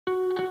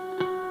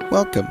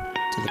Welcome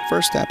to the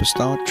First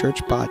Apostolic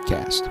Church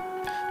Podcast.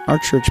 Our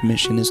church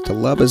mission is to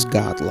love as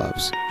God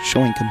loves,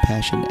 showing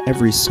compassion to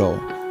every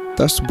soul,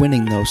 thus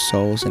winning those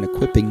souls and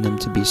equipping them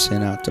to be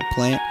sent out to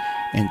plant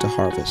and to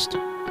harvest.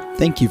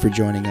 Thank you for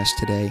joining us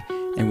today,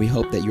 and we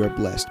hope that you are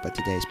blessed by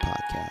today's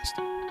podcast.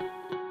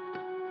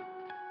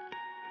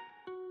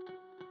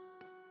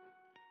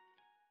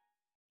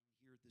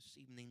 Here this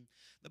evening,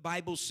 the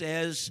Bible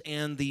says,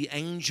 "And the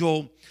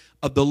angel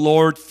of the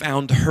Lord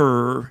found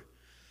her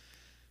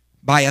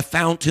by a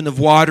fountain of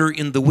water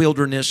in the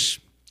wilderness,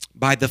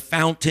 by the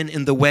fountain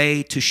in the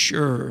way to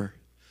Shur.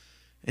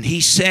 And he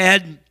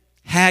said,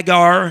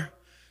 Hagar,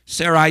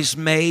 Sarai's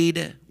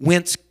maid,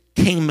 whence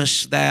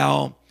camest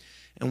thou,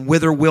 and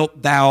whither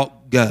wilt thou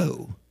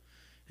go?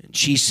 And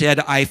she said,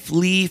 I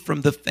flee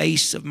from the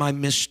face of my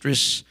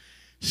mistress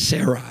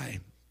Sarai."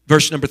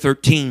 Verse number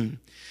 13.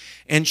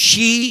 "And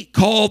she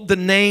called the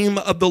name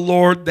of the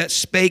Lord that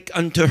spake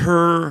unto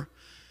her,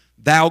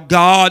 Thou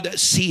God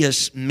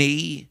seest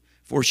me.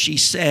 For she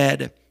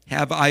said,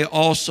 Have I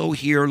also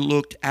here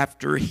looked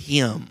after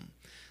him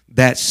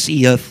that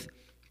seeth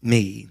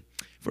me?"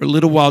 For a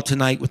little while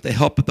tonight, with the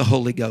help of the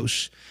Holy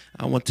Ghost,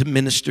 I want to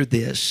minister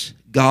this: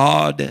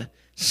 God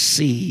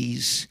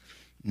sees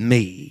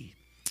me.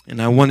 And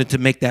I wanted to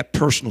make that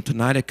personal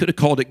tonight. I could have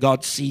called it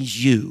God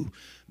sees you.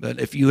 But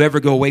if you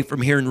ever go away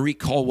from here and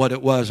recall what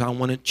it was, I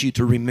wanted you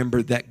to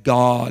remember that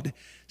God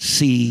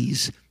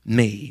sees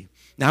me.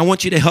 Now, I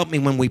want you to help me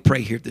when we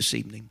pray here this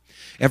evening.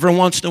 Every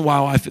once in a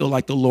while, I feel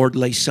like the Lord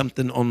lays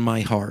something on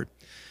my heart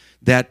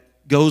that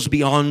goes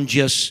beyond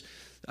just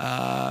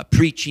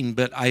preaching,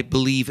 but I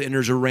believe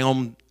enters a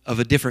realm of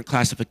a different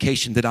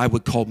classification that I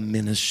would call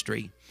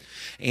ministry.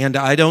 And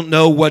I don't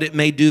know what it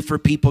may do for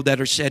people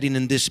that are sitting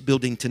in this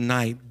building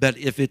tonight, but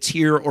if it's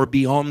here or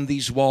beyond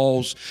these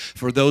walls,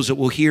 for those that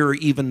will hear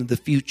even in the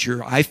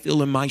future, I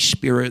feel in my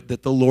spirit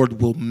that the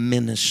Lord will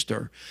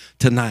minister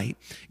tonight,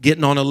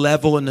 getting on a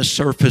level and a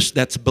surface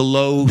that's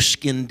below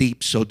skin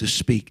deep, so to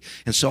speak.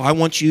 And so I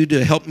want you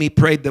to help me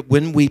pray that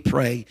when we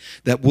pray,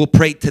 that we'll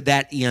pray to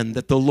that end,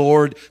 that the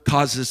Lord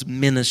causes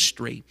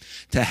ministry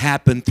to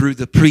happen through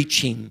the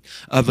preaching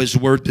of His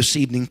Word this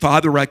evening.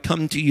 Father, I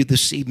come to you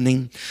this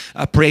evening.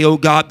 I pray, oh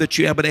God, that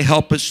you're able to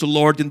help us,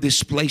 Lord, in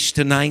this place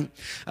tonight.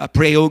 I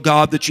pray, oh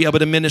God, that you're able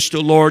to minister,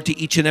 Lord, to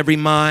each and every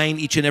mind,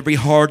 each and every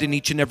heart, and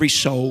each and every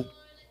soul.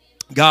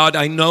 God,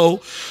 I know,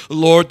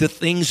 Lord, the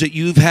things that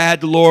you've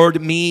had, Lord,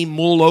 me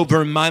mull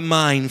over in my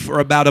mind for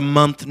about a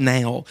month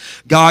now.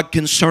 God,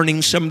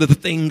 concerning some of the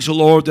things,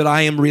 Lord, that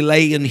I am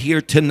relaying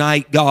here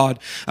tonight, God,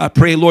 I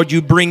pray, Lord,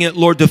 you bring it,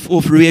 Lord, to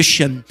full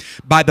fruition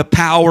by the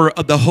power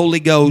of the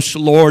Holy Ghost,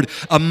 Lord.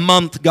 A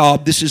month,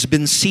 God, this has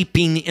been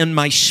seeping in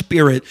my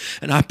spirit.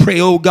 And I pray,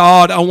 oh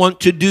God, I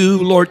want to do,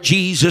 Lord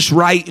Jesus,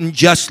 right and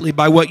justly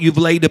by what you've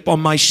laid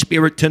upon my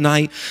spirit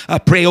tonight. I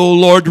pray, oh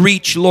Lord,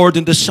 reach, Lord,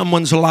 into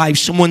someone's life,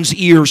 someone's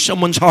ear,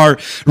 someone's heart.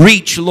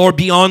 Reach, Lord,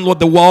 beyond, Lord,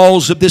 the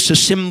walls of this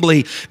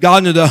assembly, God,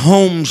 into the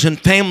homes and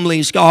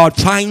families, God.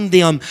 Find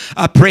them,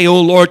 I pray,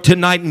 oh Lord,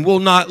 tonight, and will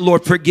not,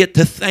 Lord, forget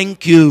to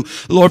thank you,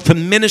 Lord, for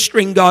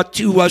ministering, God,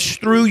 to us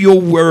through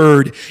your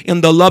word. In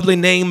the lovely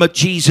name of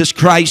Jesus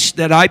Christ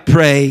that I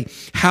pray.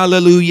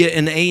 Hallelujah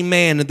and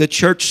amen. And the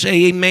church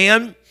say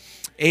amen.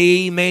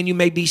 Amen. You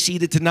may be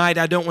seated tonight.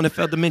 I don't want to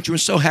fail to mention, we're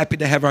so happy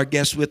to have our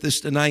guests with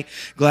us tonight.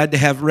 Glad to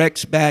have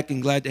Rex back,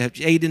 and glad to have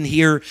Jaden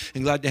here,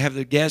 and glad to have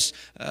the guests,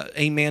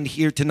 amen,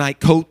 here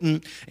tonight.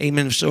 Colton,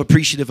 amen. I'm so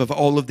appreciative of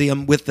all of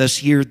them with us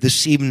here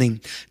this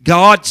evening.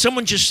 God,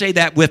 someone just say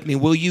that with me.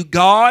 Will you?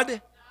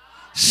 God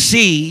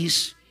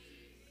sees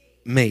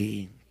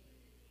me.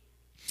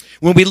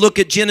 When we look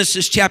at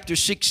Genesis chapter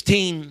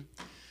 16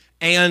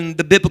 and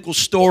the biblical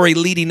story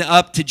leading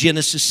up to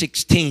Genesis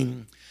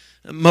 16,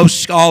 most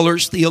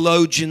scholars,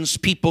 theologians,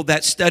 people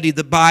that study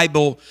the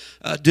Bible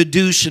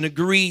deduce and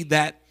agree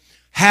that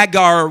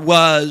Hagar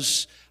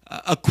was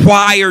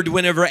acquired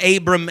whenever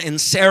Abram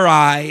and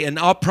Sarai, and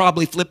I'll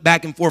probably flip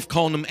back and forth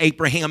calling them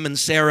Abraham and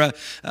Sarah.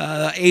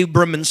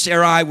 Abram and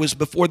Sarai was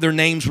before their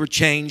names were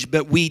changed,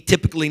 but we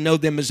typically know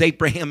them as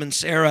Abraham and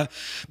Sarah.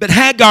 But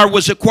Hagar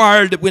was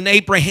acquired when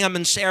Abraham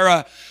and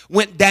Sarah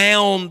went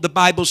down, the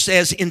Bible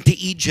says, into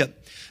Egypt.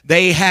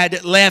 They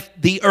had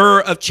left the Ur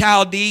of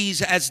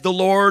Chaldees as the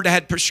Lord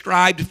had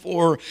prescribed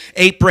for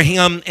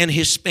Abraham and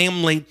his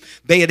family.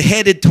 They had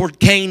headed toward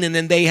Canaan,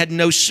 and they had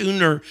no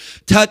sooner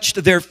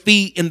touched their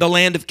feet in the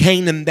land of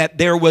Canaan that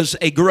there was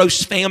a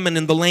gross famine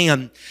in the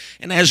land.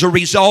 And as a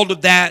result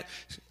of that,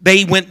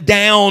 they went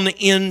down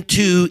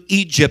into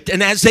Egypt.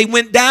 And as they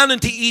went down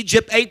into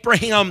Egypt,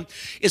 Abraham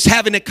is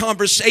having a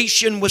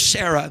conversation with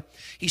Sarah.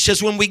 He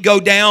says, when we go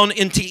down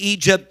into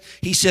Egypt,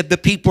 he said, the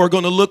people are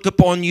going to look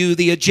upon you.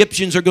 The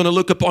Egyptians are going to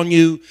look upon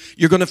you.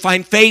 You're going to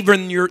find favor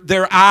in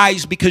their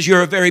eyes because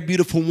you're a very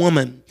beautiful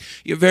woman.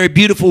 You're a very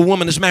beautiful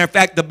woman. As a matter of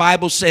fact, the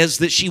Bible says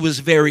that she was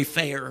very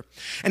fair.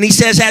 And he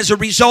says, as a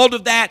result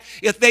of that,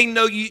 if they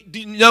know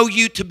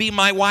you to be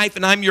my wife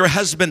and I'm your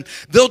husband,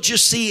 they'll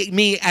just see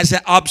me as an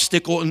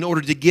obstacle all in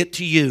order to get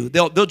to you.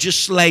 They'll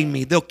just slay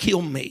me. They'll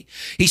kill me.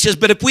 He says,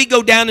 but if we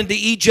go down into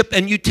Egypt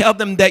and you tell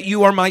them that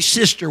you are my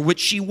sister, which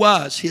she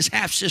was, his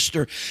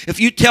half-sister, if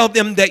you tell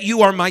them that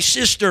you are my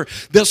sister,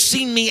 they'll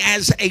see me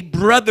as a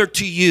brother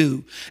to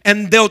you,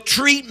 and they'll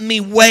treat me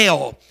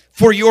well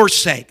for your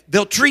sake.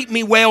 They'll treat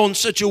me well in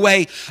such a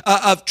way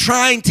of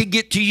trying to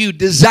get to you,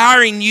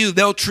 desiring you.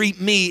 They'll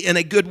treat me in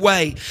a good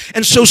way.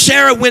 And so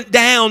Sarah went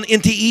down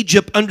into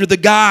Egypt under the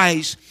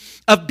guise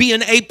of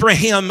being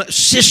Abraham's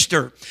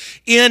sister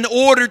in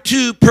order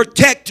to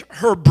protect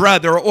her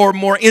brother, or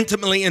more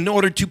intimately, in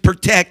order to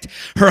protect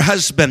her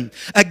husband.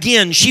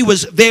 Again, she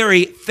was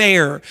very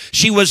fair.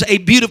 She was a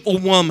beautiful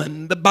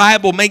woman. The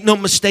Bible, make no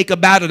mistake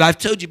about it, I've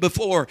told you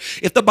before,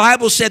 if the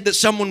Bible said that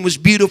someone was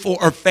beautiful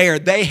or fair,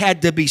 they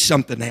had to be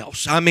something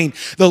else. I mean,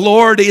 the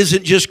Lord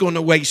isn't just going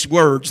to waste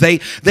words. They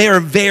are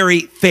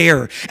very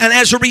fair. And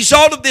as a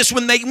result of this,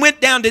 when they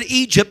went down to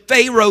Egypt,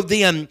 Pharaoh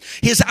then,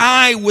 his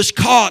eye was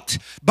caught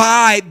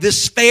by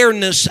this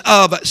fairness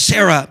of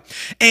Sarah.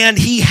 And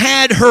he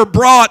had her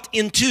brought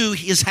into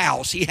his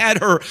house. He had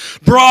her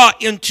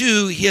brought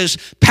into his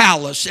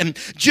palace. And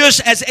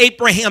just as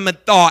Abraham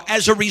had thought,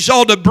 as a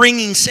result of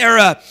bringing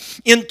Sarah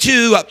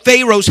into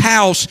Pharaoh's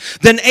house,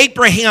 then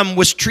Abraham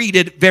was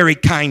treated very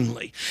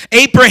kindly.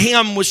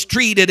 Abraham was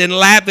treated and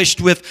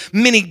lavished with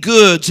many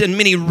goods and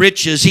many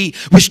riches. He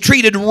was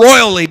treated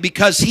royally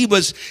because he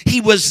was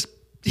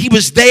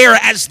there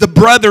as the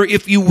brother,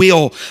 if you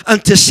will,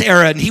 unto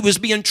Sarah. And he was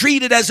being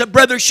treated as a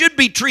brother should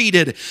be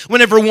treated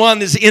whenever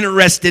one is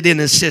interested in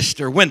his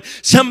sister, when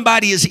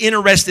somebody is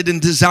interested in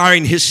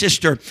desiring his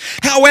sister.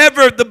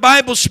 However, the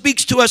Bible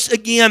speaks to us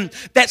again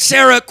that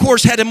Sarah, of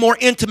course, had a more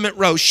intimate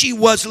role. She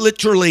was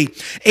literally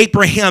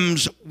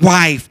Abraham's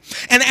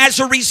wife. And as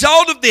a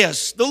result of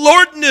this, the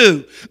Lord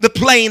knew the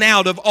playing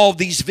out of all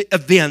these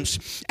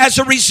events. As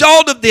a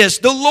result of this,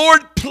 the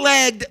Lord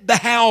plagued the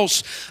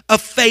house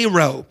of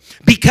Pharaoh,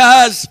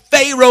 because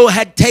Pharaoh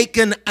had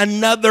taken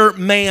another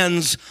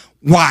man's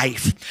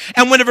wife.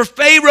 And whenever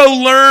Pharaoh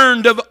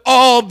learned of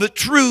all the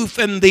truth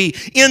and the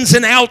ins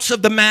and outs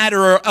of the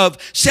matter of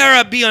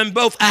Sarah being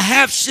both a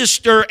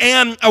half-sister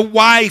and a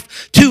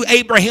wife to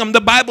Abraham,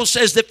 the Bible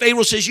says that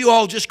Pharaoh says, you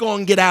all just go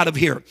and get out of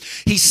here.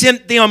 He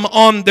sent them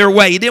on their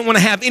way. He didn't want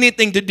to have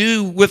anything to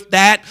do with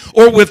that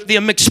or with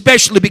them,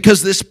 especially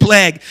because of this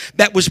plague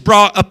that was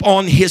brought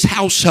upon his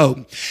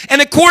household.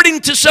 And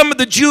according to some of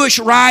the Jewish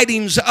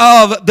writings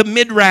of the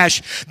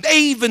Midrash, they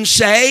even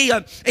say,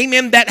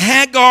 amen, that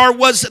Hagar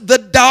was the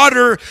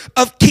daughter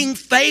of King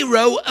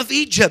Pharaoh of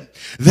Egypt.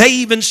 They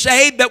even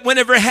say that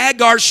whenever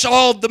Hagar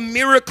saw the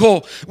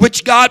miracle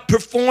which God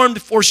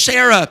performed for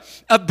Sarah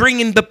of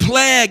bringing the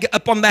plague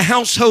upon the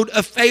household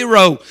of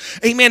Pharaoh,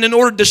 amen, in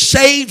order to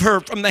save her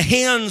from the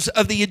hands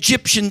of the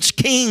Egyptian's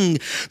king,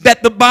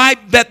 that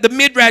the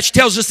Midrash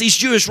tells us, these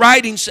Jewish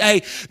writings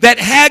say, that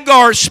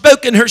Hagar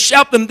spoke in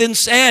herself and then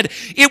said,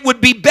 it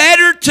would be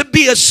better to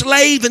be a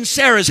slave in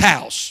Sarah's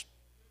house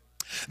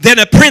than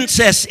a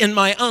princess in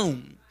my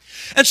own.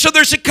 And so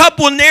there's a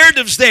couple of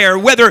narratives there,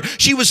 whether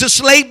she was a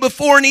slave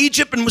before in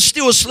Egypt and was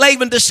still a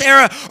slave unto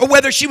Sarah, or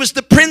whether she was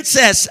the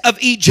princess of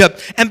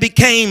Egypt and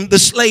became the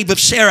slave of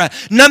Sarah.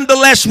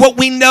 Nonetheless, what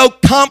we know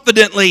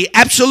confidently,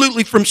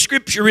 absolutely from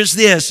Scripture is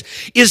this,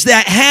 is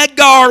that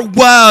Hagar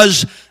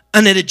was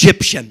an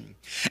Egyptian.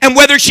 And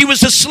whether she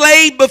was a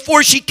slave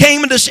before she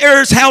came into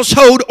Sarah's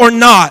household or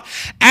not,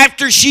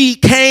 after she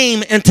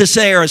came into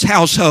Sarah's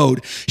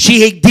household,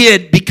 she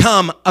did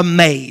become a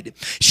maid.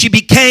 She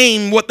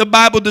became what the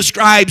Bible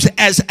describes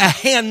as a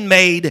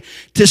handmaid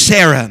to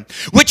Sarah,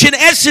 which in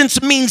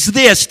essence means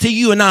this to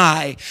you and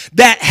I,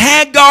 that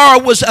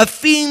Hagar was a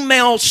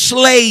female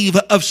slave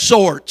of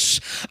sorts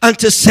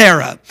unto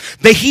Sarah.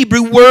 The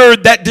Hebrew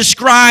word that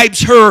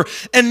describes her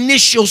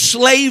initial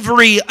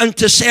slavery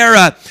unto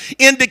Sarah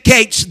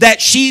indicates that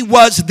she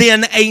was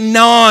then a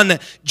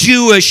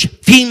non-Jewish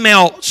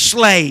female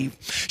slave.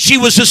 She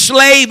was a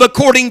slave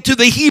according to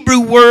the Hebrew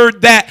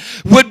word that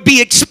would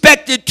be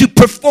expected to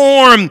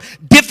perform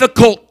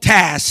difficult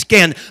tasks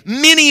and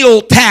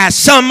menial tasks,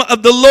 some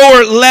of the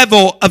lower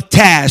level of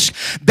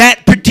tasks.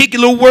 That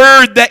particular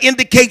word that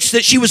indicates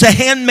that she was a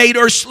handmaid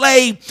or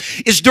slave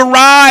is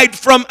derived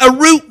from a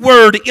root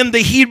word in the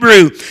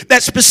Hebrew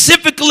that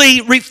specifically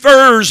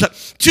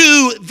refers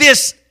to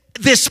this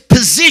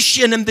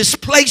position and this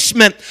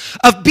placement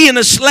of being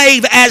a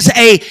slave as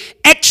a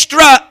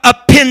extra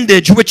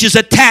appendage which is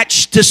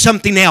attached to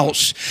something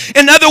else.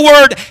 In other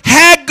words,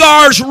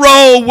 Hagar's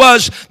role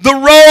was the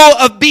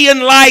role of being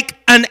like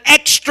an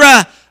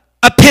extra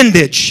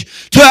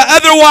appendage to an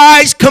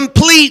otherwise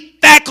complete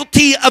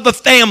faculty of a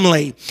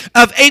family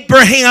of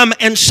Abraham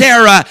and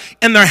Sarah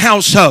and their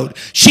household.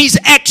 She's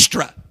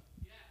extra.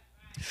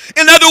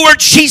 In other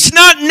words, she's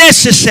not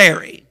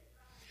necessary.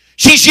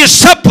 She's just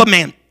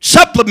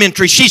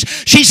supplementary.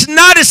 She's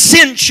not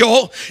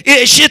essential.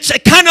 It's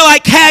kind of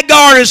like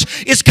Hagar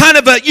is kind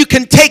of a you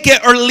can take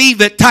it or leave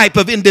it type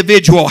of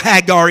individual.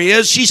 Hagar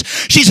is.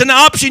 She's an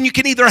option you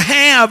can either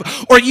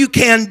have or you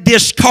can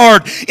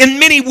discard. In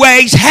many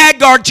ways,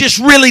 Hagar just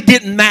really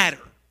didn't matter.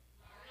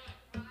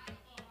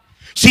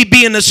 See,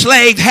 being a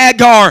slave,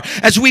 Hagar,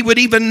 as we would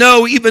even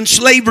know, even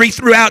slavery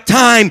throughout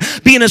time,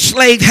 being a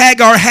slave,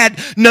 Hagar had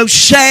no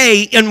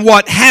say in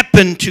what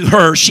happened to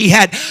her. She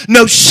had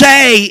no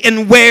say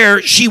in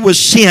where she was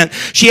sent.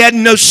 She had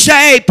no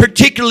say,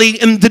 particularly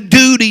in the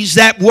duties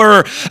that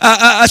were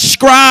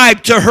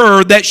ascribed to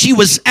her, that she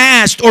was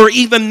asked or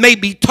even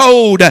maybe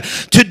told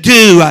to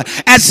do.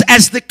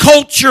 As the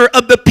culture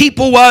of the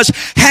people was,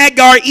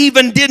 Hagar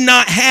even did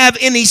not have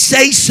any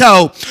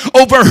say-so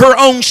over her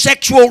own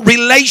sexual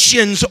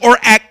relations or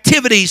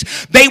activities.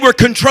 They were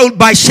controlled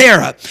by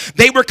Sarah.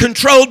 They were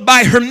controlled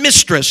by her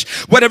mistress.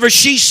 Whatever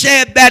she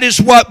said, that is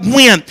what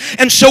went.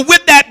 And so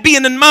with that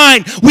being in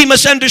mind, we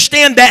must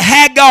understand that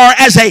Hagar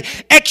as an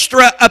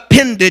extra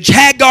appendage,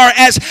 Hagar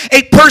as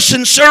a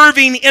person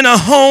serving in a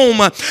home,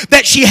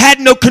 that she had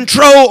no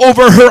control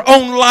over her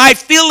own life,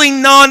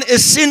 feeling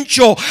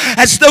non-essential,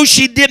 as though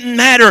she didn't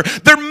matter.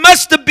 There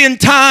must have been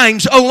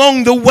times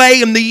along the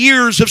way in the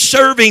years of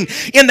serving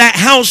in that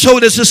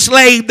household as a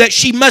slave that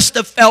she must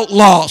have felt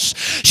lost.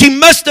 She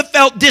must have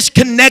felt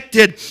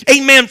disconnected,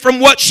 amen,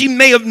 from what she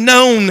may have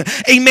known,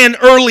 amen,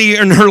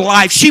 earlier in her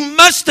life. She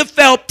must have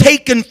felt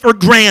taken for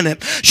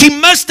granted. She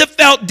must have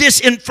felt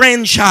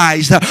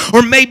disenfranchised,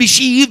 or maybe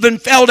she even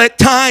felt at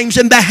times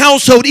in the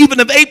household, even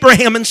of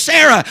Abraham and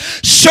Sarah,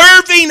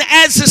 serving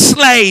as a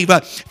slave,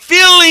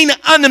 feeling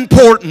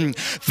unimportant,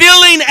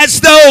 feeling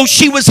as though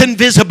she was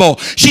invisible.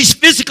 She's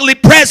physically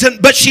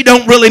present, but she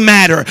don't really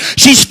matter.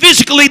 She's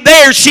physically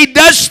there. She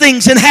does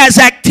things and has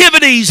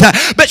activities,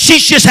 but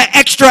she's just an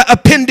extra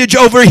appendage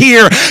over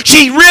here.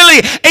 She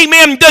really,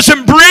 amen,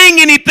 doesn't bring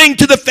anything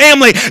to the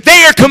family.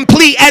 They are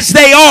complete as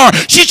they are.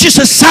 She's just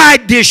a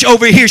side dish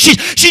over here. She's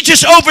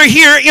just over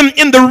here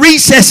in the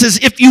recesses,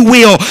 if you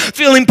will,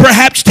 feeling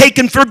perhaps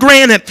taken for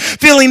granted,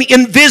 feeling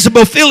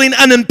invisible, feeling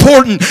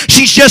unimportant.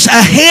 She's just a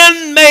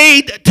handmaid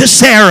to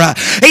Sarah.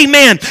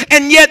 Amen.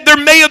 And yet there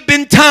may have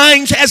been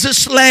times as a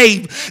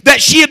slave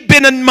that she had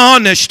been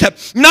admonished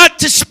not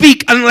to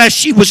speak unless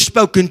she was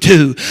spoken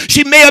to.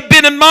 She may have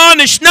been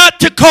admonished not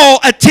to call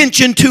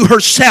attention to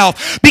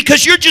herself,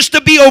 because you're just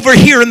to be over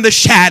here in the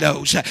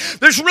shadows.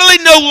 There's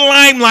really no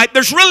limelight.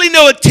 There's really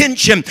no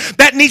attention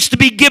that needs to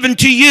be given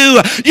to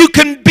you. You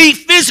can be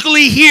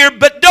physically here,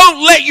 but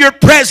don't let your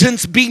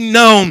presence be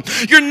known.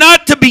 You're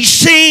not to be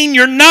seen.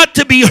 You're not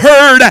to be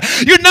heard.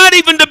 You're not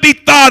even to be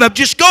thought of.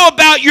 Just go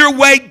about your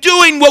way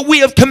doing what we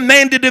have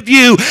commanded of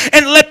you,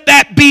 and let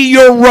that be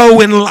your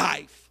role in life.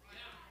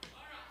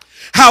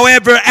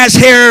 However, as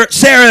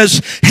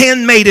Sarah's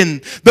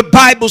handmaiden, the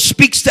Bible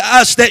speaks to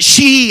us that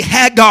she,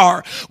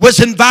 Hagar, was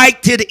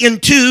invited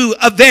into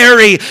a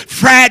very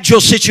fragile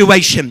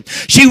situation.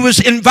 She was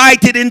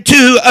invited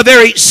into a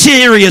very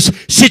serious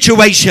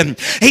situation.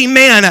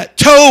 Amen.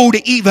 Told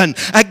even,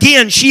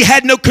 again, she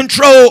had no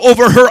control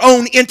over her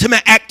own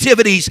intimate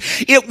activities.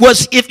 It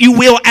was, if you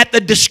will, at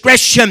the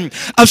discretion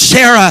of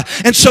Sarah.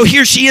 And so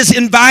here she is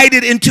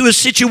invited into a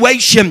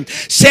situation.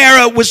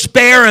 Sarah was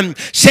barren.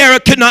 Sarah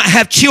could not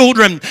have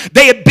children.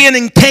 They had been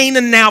in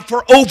Canaan now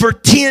for over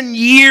 10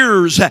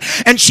 years,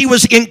 and she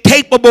was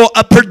incapable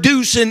of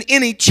producing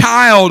any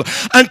child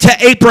unto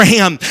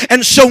Abraham.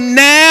 And so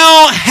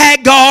now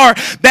Hagar,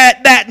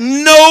 that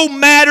no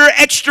matter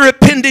extra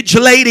appendage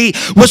lady,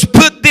 was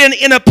put then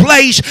in a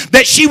place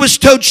that she was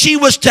told she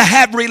was to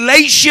have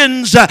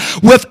relations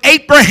with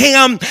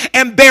Abraham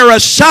and bear a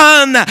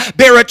son,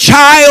 bear a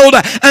child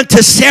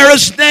unto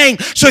Sarah's name.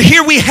 So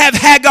here we have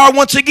Hagar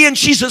once again.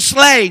 She's a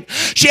slave.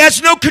 She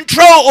has no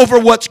control over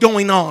what's going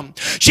on.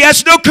 She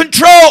has no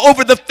control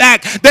over the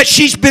fact that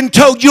she's been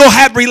told you'll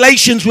have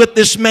relations with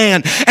this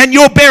man and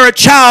you'll bear a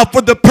child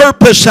for the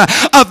purpose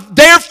of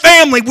their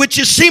family, which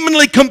is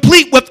seemingly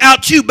complete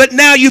without you, but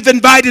now you've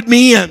invited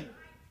me in.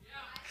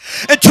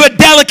 Into a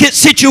delicate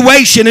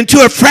situation, into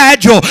a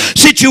fragile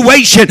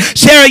situation.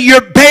 Sarah,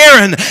 you're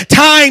barren.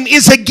 Time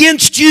is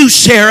against you,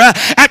 Sarah.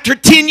 After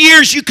 10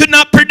 years, you could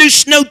not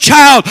produce no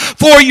child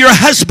for your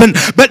husband.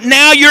 But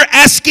now you're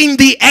asking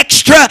the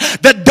extra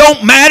that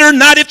don't matter,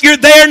 not if you're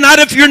there, not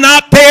if you're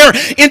not there,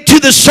 into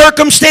the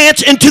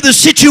circumstance, into the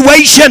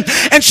situation.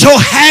 And so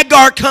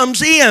Hagar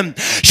comes in.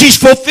 She's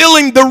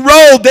fulfilling the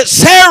role that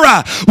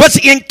Sarah was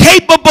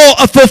incapable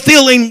of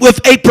fulfilling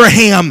with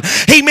Abraham.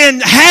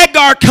 Amen.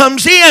 Hagar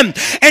comes in,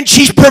 and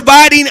she's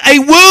providing a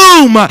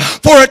womb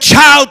for a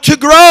child to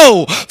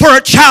grow, for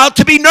a child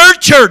to be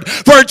nurtured,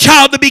 for a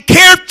child to be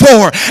cared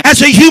for.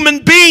 As a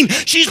human being,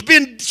 she's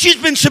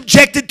been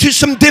subjected to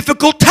some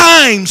difficult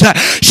times.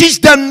 She's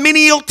done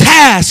menial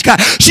tasks.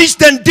 She's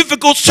done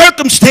difficult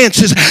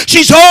circumstances.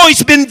 She's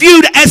always been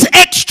viewed as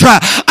extra,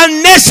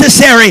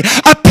 unnecessary,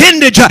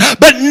 appendage.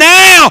 But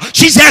now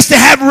she's asked to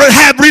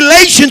have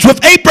relations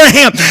with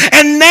Abraham,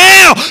 and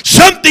now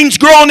something's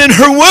grown in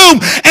her womb,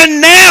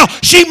 and now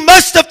she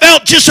must have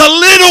felt just a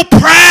little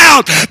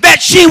proud that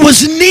she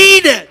was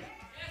needed.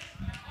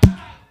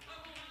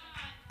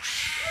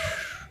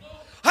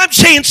 I'm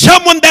saying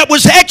someone that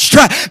was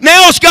extra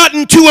now has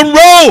gotten to a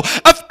role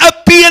of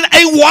being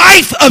a wife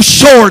wife of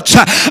sorts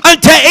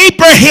unto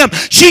Abraham.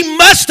 She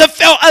must have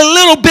felt a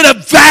little bit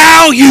of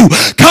value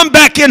come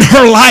back in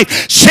her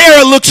life.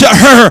 Sarah looks at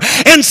her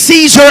and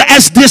sees her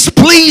as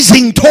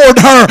displeasing toward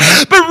her.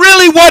 But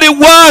really what it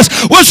was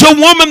a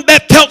woman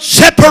that felt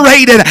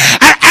separated,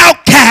 an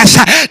outcast,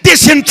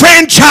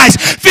 disenfranchised,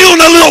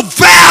 feeling a little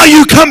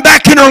value come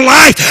back in her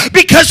life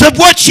because of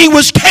what she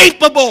was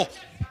capable.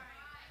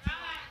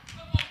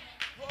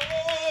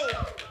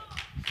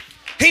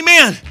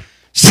 Amen.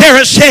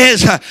 Sarah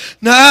says,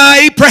 "Nah,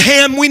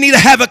 Abraham, we need to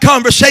have a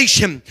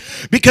conversation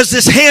because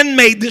this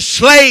handmaid, this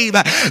slave,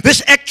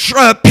 this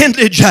extra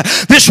appendage,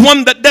 this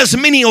one that does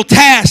menial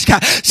tasks,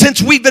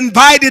 since we've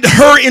invited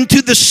her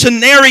into the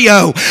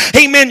scenario,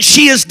 amen,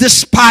 she is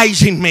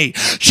despising me.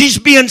 She's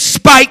being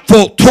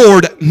spiteful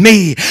toward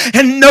me."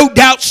 And no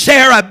doubt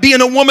Sarah,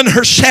 being a woman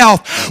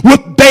herself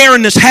with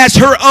barrenness, has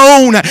her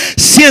own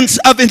sense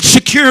of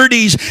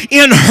insecurities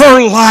in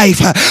her life.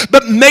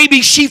 But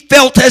maybe she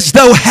felt as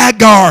though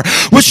Hagar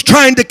was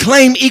trying to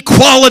claim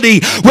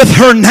equality with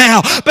her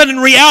now. But in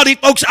reality,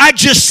 folks, I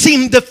just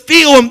seem to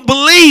feel and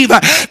believe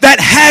that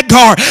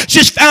Hagar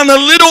just found a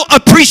little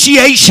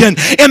appreciation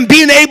in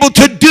being able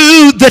to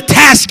do the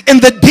task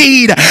and the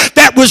deed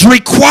that was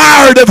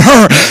required of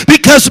her,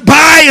 because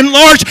by and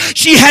large,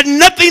 she had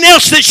nothing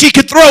else that she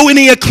could throw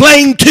any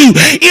acclaim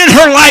to in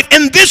her life.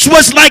 And this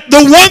was like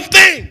the one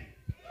thing.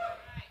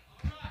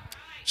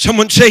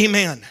 Someone say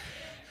amen.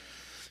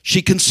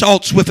 She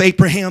consults with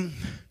Abraham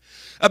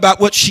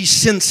about what she's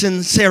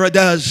sensing Sarah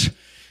does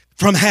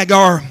from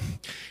Hagar.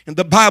 And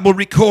the Bible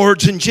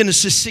records in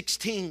Genesis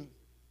 16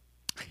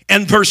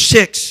 and verse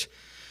 6,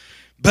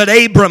 "But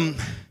Abram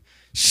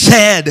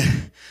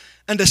said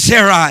unto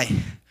Sarai,"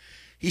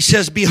 he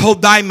says,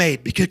 "Behold thy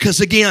maid," because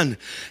again,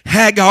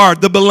 Hagar,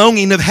 the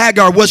belonging of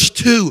Hagar was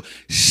to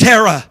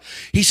Sarah.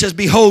 He says,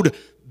 "Behold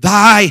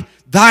thy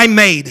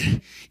maid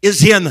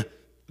is in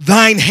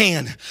thine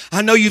hand."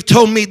 I know you've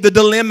told me the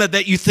dilemma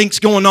that you think's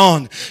going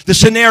on. The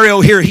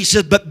scenario here, he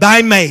said, "But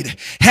thy maid,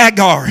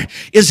 Hagar,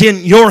 is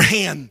in your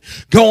hand.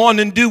 Go on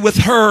and do with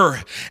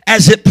her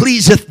as it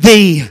pleaseth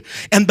thee."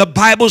 And the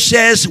Bible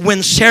says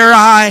when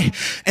Sarai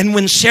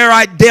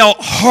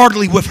dealt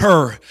hardly with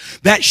her,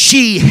 that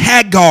she,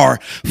 Hagar,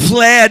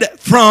 fled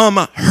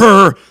from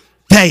her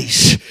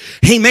face.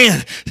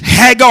 Amen.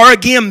 Hagar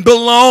again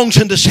belongs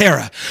unto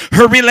Sarah.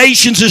 Her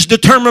relations is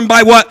determined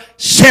by what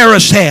Sarah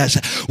says.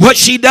 What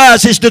she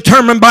does is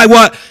determined by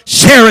what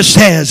Sarah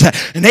says.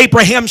 And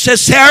Abraham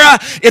says, "Sarah,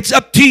 it's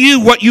up to you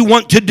what you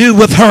want to do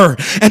with her."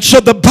 And so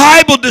the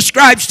Bible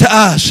describes to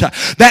us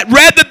that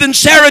rather than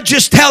Sarah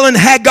just telling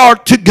Hagar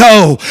to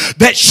go,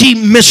 that she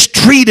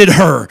mistreated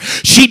her.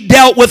 She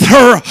dealt with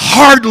her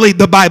hardly,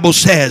 the Bible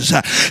says.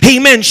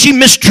 Amen. She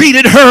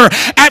mistreated her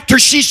after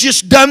she's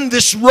just done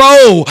this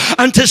role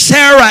unto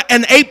Sarah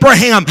and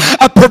Abraham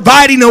of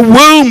providing a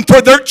womb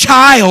for their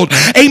child,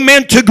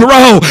 amen, to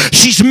grow.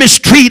 She's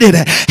mistreated.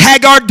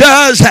 Hagar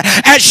does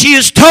as she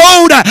is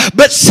told,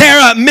 but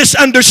Sarah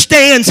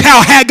misunderstands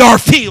how Hagar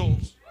feels.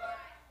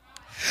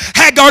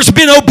 Hagar's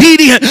been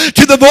obedient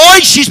to the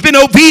voice. She's been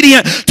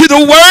obedient to the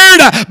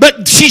word,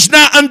 but she's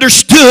not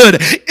understood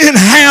in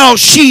how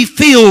she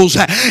feels.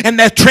 And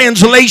the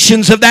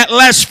translations of that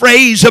last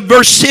phrase of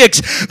verse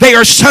 6, they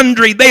are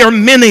sundry, they are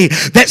many.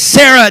 That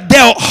Sarah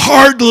dealt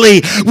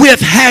hardly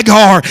with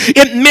Hagar.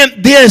 It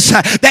meant this,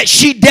 that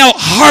she dealt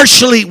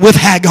harshly with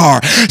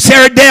Hagar.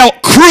 Sarah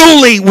dealt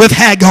cruelly with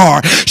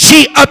Hagar.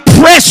 She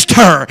oppressed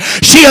her.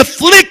 She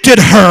afflicted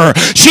her.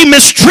 She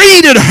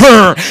mistreated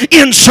her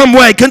in some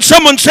way. Can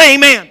someone say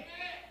amen?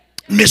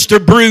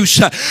 Mr.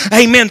 Bruce,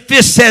 amen,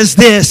 Fisk says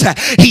this.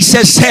 He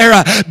says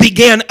Sarah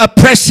began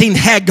oppressing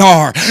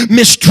Hagar,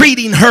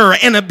 mistreating her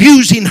and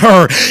abusing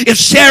her. If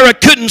Sarah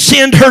couldn't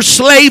send her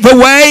slave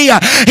away,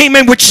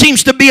 amen, which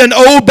seems to be an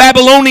old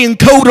Babylonian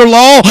code or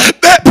law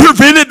that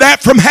prevented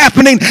that from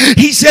happening,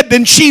 he said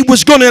then she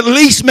was going to at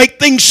least make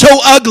things so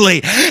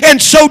ugly and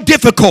so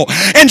difficult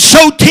and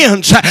so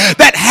tense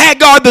that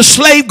Hagar, the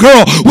slave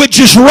girl, would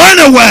just run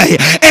away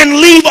and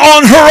leave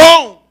on her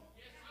own.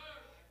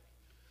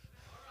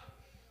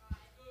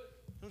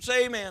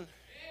 Say amen.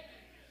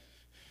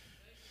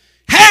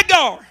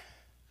 Hagar,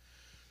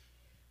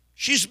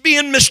 she's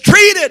being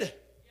mistreated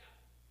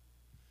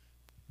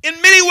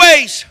in many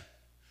ways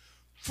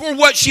for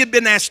what she had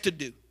been asked to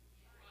do.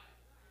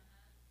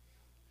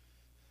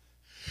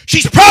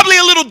 She's probably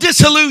a little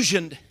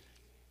disillusioned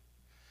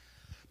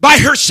by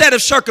her set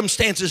of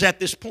circumstances at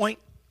this point.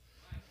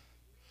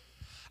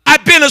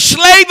 I've been a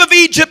slave of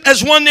Egypt,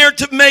 as one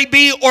narrative may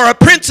be, or a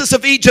princess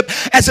of Egypt,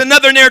 as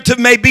another narrative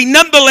may be.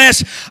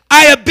 Nonetheless,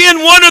 I have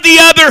been one or the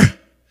other,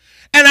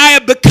 and I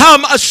have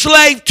become a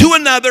slave to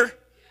another,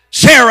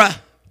 Sarah.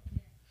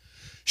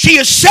 She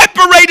has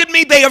separated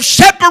me. They have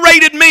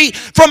separated me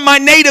from my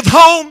native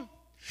home.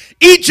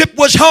 Egypt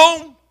was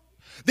home.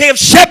 They have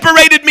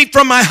separated me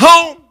from my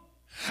home.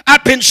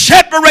 I've been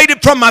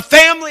separated from my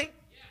family.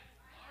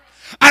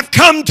 I've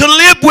come to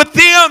live with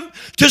them,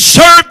 to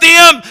serve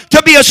them,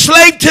 to be a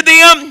slave to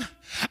them.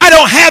 I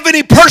don't have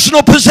any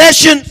personal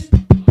possessions.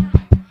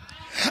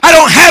 I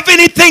don't have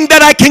anything that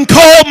I can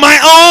call my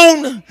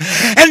own.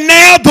 And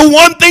now the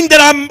one thing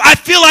that I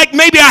feel like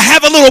maybe I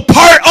have a little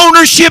part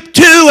ownership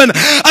to and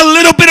a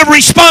little bit of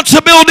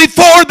responsibility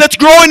for that's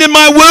growing in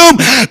my womb,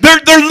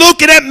 they're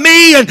looking at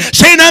me and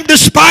saying I'm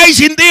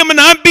despising them and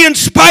I'm being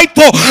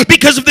spiteful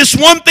because of this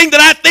one thing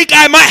that I think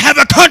I might have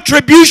a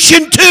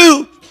contribution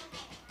to.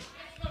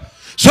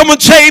 Someone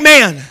say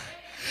amen.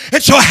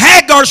 And so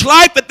Hagar's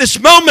life at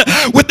this moment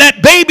with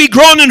that baby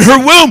growing in her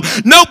womb,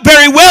 note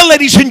very well,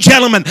 ladies and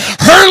gentlemen,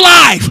 her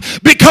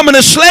life becoming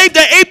a slave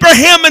to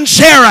Abraham and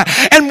Sarah.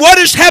 And what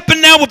has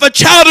happened now with a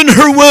child in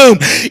her womb?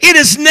 It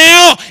is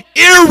now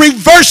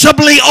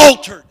irreversibly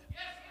altered.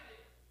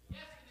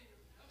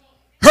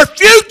 Her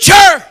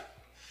future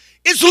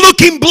is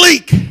looking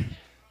bleak.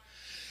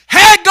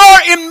 Hagar,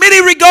 in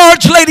many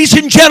regards, ladies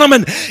and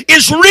gentlemen,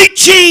 is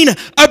reaching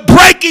a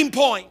breaking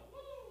point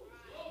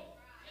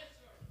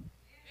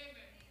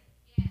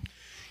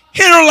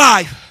in her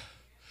life.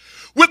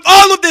 With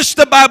all of this,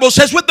 the Bible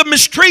says, with the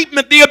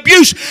mistreatment, the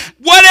abuse,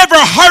 whatever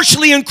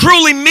harshly and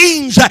cruelly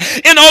means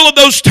in all of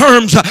those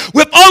terms,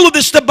 with all of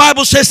this, the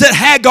Bible says that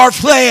Hagar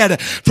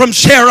fled from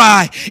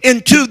Sarai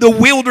into the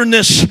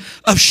wilderness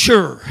of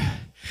Shur.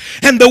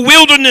 And the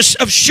wilderness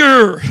of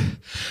Shur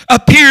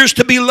appears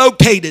to be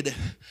located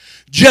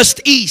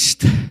just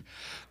east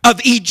of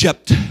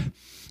Egypt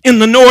in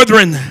the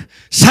northern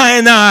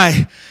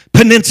Sinai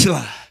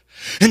Peninsula.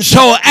 And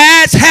so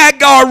as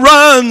Hagar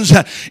runs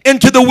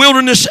into the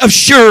wilderness of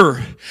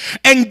Shur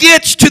and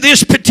gets to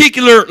this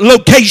particular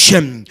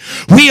location,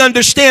 we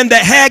understand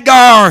that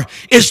Hagar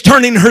is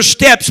turning her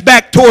steps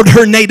back toward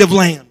her native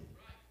land.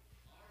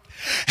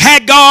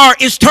 Hagar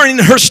is turning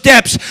her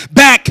steps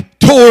back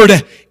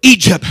toward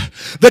Egypt,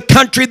 the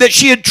country that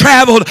she had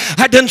traveled.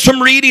 I'd done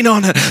some reading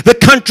on it. The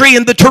country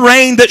and the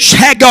terrain that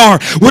Hagar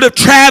would have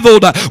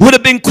traveled would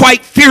have been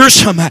quite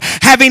fearsome,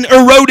 having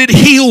eroded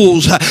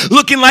hills,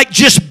 looking like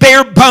just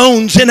bare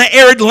bones in an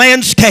arid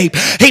landscape.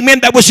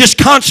 Amen. That was just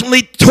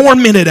constantly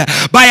tormented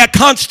by a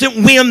constant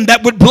wind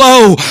that would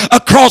blow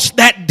across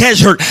that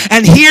desert.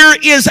 And here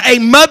is a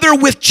mother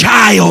with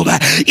child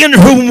in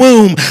her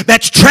womb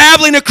that's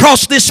traveling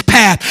across this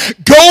path,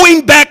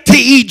 going back to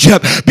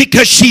Egypt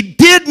because she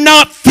did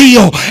not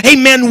feel,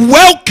 amen,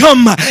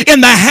 welcome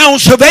in the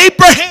house of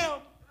Abraham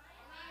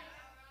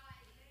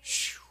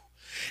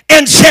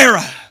and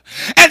Sarah.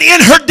 And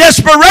in her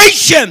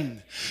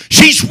desperation,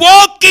 she's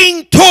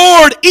walking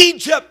toward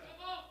Egypt,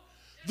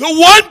 the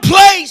one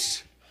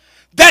place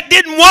that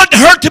didn't want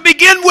her to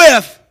begin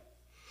with,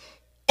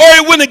 or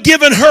it wouldn't have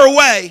given her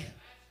away.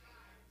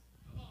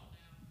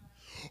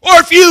 Or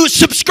if you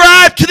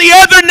subscribe to the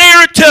other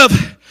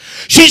narrative,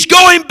 she's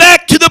going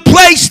back to the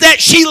place that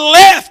she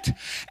left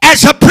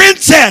as a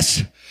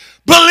princess,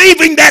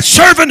 believing that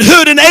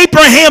servanthood in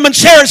Abraham and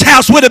Sarah's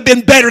house would have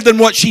been better than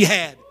what she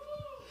had.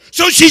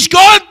 So she's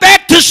going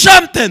back to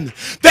something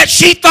that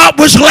she thought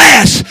was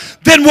less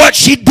than what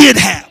she did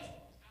have.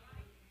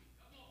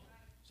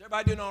 Is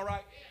everybody doing all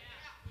right?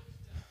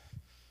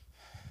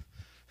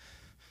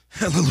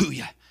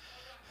 Hallelujah.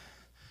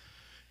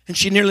 And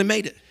she nearly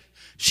made it.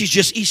 She's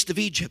just east of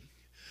Egypt.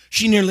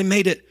 She nearly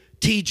made it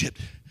to Egypt.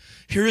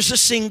 Here is a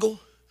single,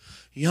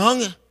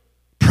 young,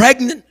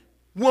 pregnant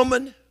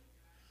woman,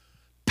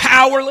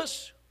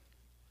 powerless,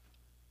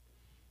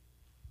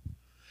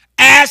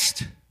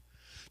 asked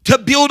to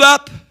build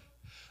up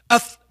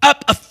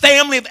a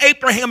family of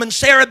Abraham and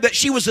Sarah that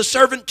she was a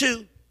servant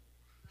to.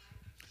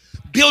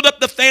 Build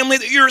up the family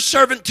that you're a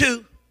servant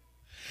to.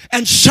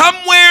 And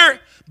somewhere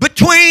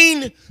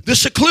between the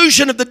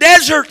seclusion of the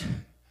desert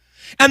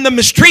and the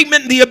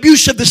mistreatment and the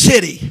abuse of the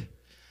city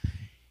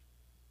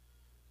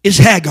is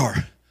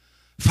Hagar,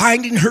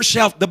 finding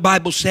herself, the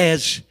Bible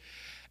says,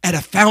 at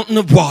a fountain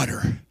of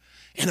water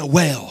in a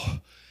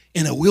well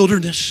in a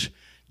wilderness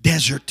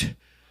desert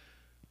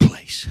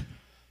place.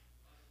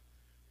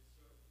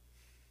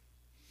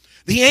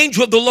 The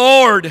angel of the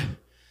Lord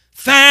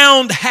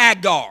found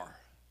Hagar.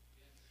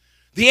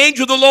 The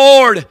angel of the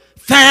Lord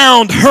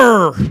found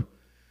her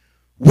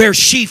where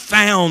she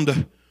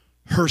found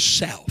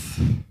herself.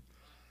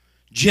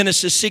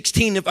 Genesis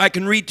 16, if I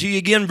can read to you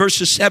again,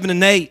 verses 7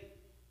 and 8.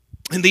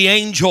 And the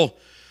angel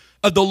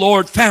of the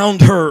Lord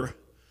found her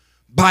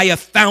by a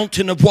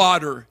fountain of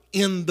water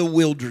in the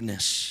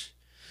wilderness,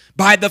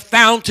 by the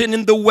fountain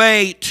in the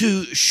way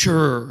to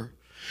Shur.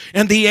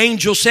 And the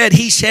angel said,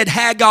 he said,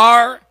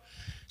 Hagar,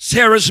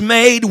 Sarah's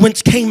maid,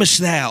 whence camest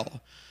thou?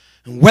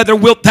 And whither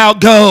wilt thou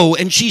go?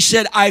 And she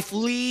said, I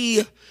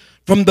flee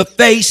from the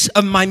face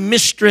of my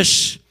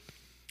mistress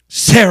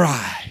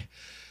Sarai.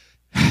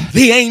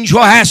 The angel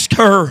asked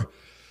her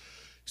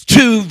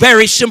two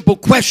very simple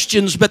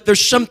questions, but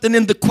there's something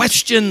in the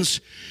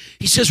questions.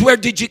 He says, where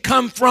did you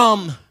come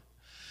from?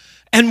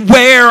 And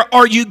where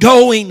are you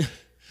going?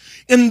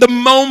 In the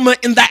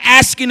moment, in the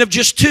asking of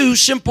just two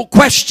simple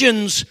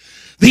questions,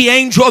 the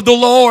angel of the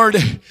Lord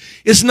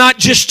is not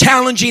just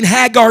challenging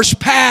Hagar's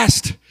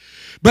past,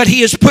 but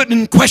he is putting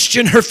in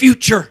question her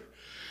future.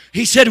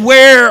 He said,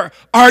 where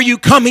are you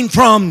coming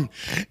from?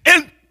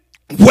 And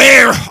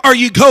Where are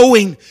you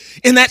going?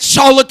 In that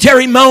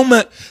solitary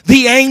moment,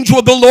 the angel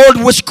of the Lord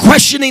was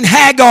questioning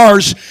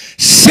Hagar's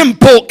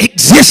simple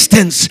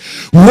existence.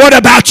 What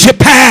about your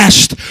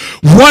past?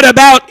 What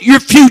about your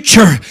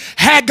future?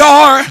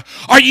 Hagar,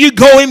 are you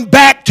going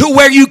back to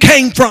where you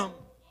came from?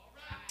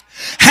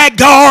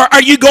 Hagar,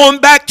 are you going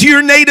back to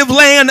your native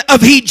land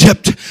of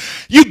Egypt?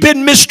 You've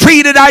been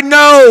mistreated, I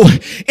know,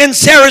 in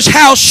Sarah's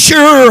house,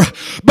 sure.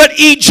 But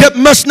Egypt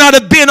must not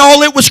have been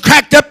all it was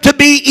cracked up to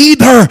be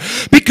either,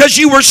 because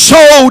you were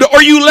sold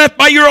or you left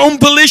by your own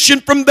volition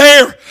from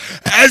there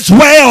as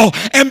well.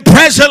 And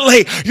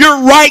presently,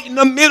 you're right in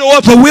the middle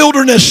of a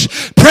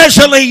wilderness.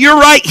 Presently, you're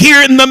right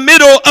here in the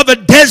middle of a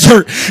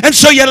desert. And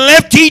so you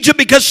left Egypt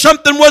because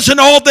something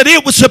wasn't all that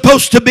it was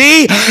supposed to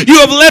be. You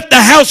have left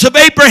the house of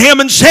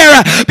Abraham and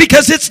Sarah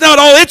because it's not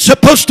all it's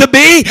supposed to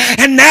be.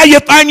 And now you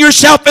find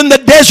yourself in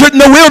the desert, in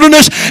the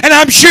wilderness, and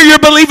I'm sure you're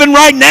believing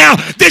right now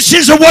this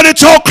isn't what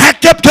it's all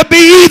cracked up to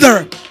be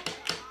either.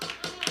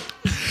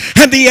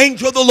 And the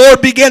angel of the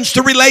Lord begins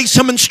to relay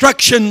some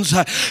instructions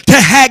to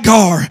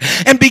Hagar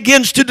and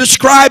begins to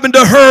describe unto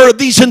her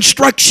these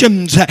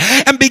instructions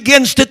and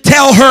begins to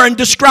tell her and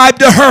describe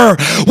to her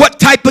what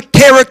type of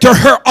character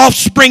her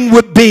offspring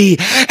would be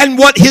and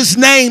what his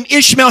name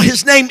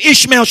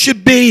Ishmael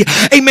should be,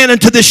 amen,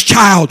 unto this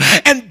child.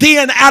 And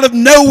then out of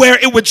nowhere,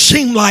 it would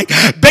seem like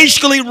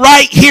basically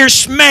right here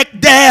smack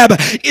dab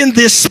in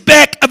this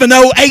speck of an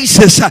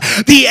oasis,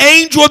 the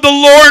angel of the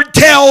Lord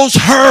tells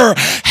her,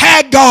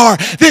 Hagar,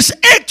 this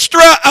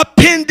extra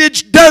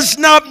appendage does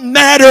not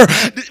matter.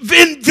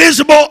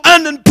 Invisible,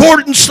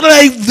 unimportant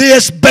slave,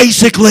 this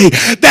basically,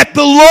 that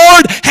the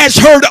Lord has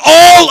heard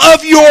all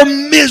of your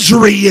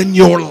misery in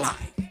your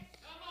life.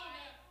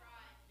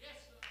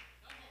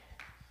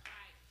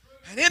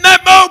 And in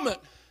that moment,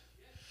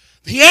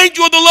 the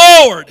angel of the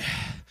Lord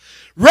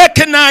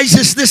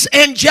recognizes this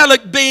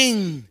angelic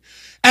being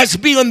as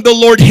being the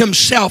Lord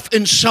himself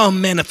in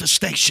some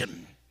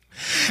manifestation.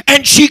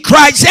 And she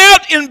cries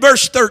out in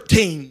verse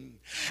 13,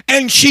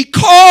 and she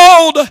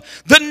called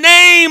the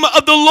name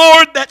of the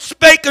Lord that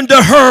spake unto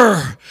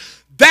her,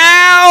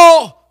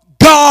 Thou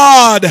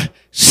God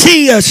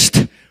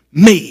seest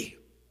me.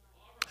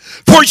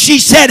 For she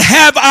said,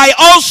 Have I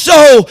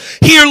also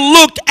here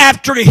looked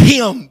after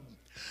him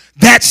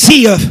that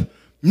seeth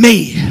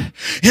me?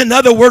 In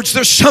other words,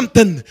 there's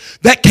something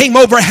that came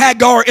over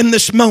Hagar in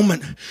this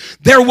moment.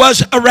 There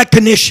was a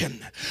recognition.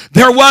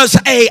 There was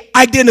a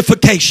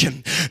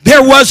identification.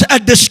 There was a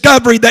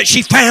discovery that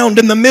she found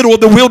in the middle of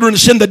the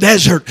wilderness in the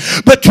desert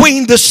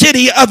between the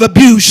city of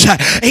abuse,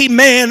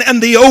 amen,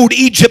 and the old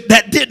Egypt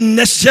that didn't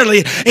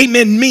necessarily,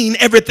 amen, mean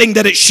everything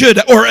that it should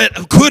or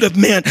it could have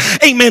meant,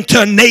 amen,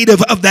 to a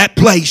native of that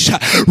place.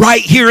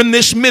 Right here in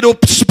this middle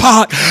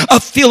spot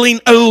of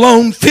feeling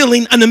alone,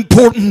 feeling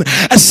unimportant,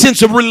 a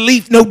sense of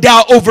relief no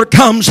doubt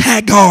overcomes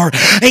Hagar.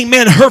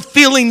 Amen. Her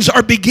feelings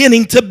are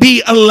beginning to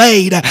be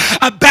allayed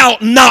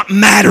about not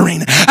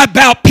mattering,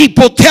 about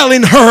people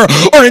telling her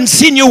or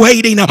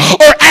insinuating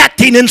or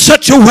acting in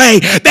such a way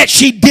that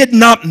she did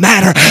not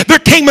matter. There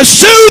came a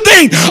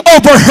soothing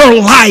over her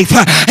life.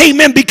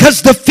 Amen.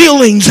 Because the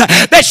feelings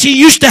that she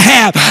used to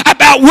have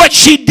about what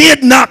she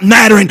did not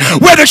mattering,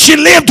 whether she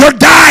lived or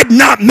died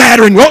not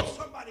mattering. Well,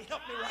 somebody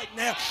help me right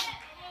now.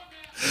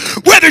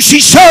 Whether she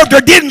served or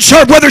didn't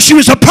serve, whether she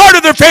was a part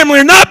of their family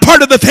or not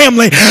part of the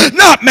family,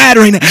 not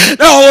mattering.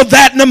 All of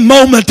that in a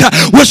moment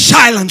was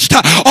silenced.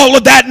 All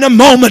of that in a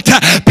moment,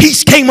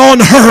 peace came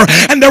on her,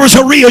 and there was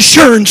a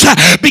reassurance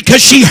because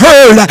she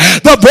heard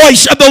the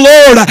voice of the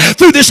Lord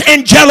through this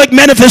angelic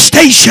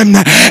manifestation,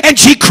 and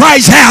she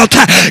cries out,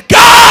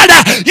 God,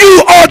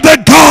 you are the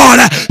God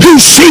who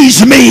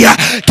sees me.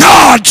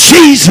 God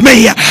sees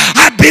me.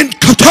 I've been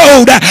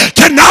told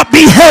to not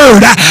be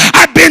heard.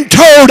 I've been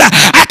told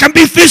I can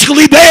be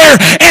physically there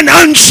and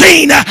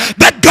unseen,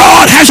 but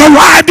God has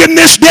arrived in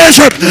this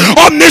desert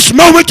on this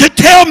moment to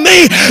tell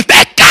me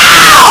that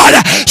God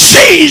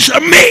sees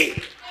me.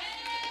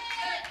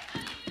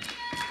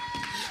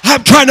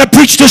 I'm trying to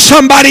preach to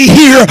somebody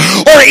here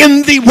or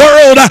in the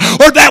world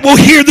or that will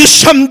hear this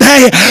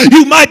someday.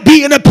 You might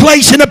be in a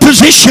place, in a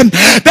position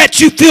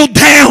that you feel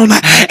down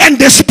and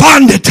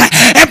despondent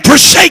and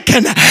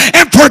forsaken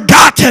and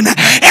forgotten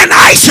and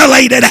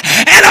isolated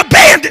and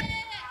abandoned.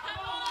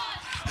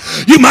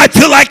 You might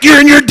feel like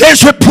you're in your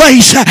desert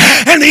place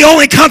and the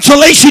only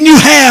consolation you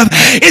have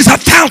is a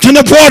fountain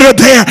of water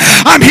there.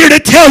 I'm here to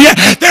tell you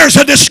there's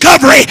a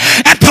discovery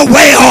at the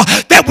well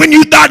that when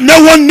you thought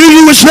no one knew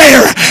you was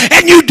there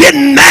and you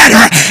didn't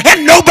matter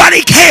and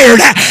nobody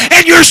cared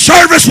and your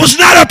service was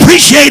not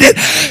appreciated,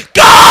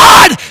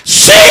 God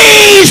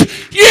sees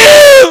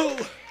you.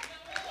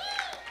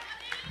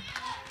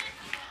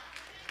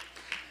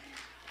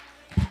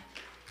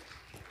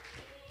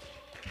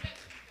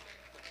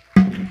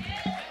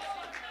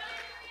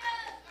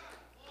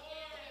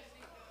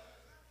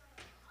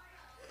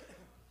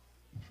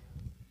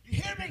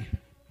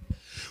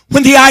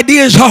 When the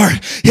ideas are,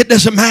 it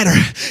doesn't matter.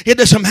 It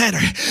doesn't matter.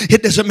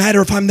 It doesn't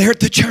matter if I'm there at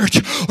the church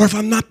or if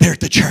I'm not there at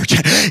the church.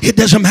 It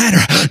doesn't matter.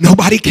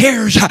 Nobody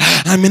cares.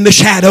 I'm in the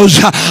shadows.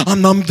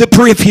 I'm on the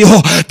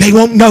peripheral. They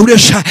won't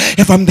notice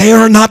if I'm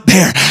there or not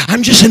there.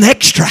 I'm just an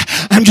extra.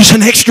 I'm just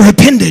an extra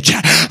appendage.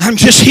 I'm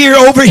just here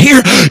over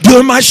here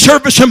doing my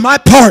service and my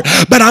part,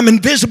 but I'm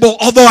invisible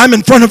although I'm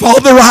in front of all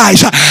their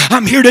eyes.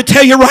 I'm here to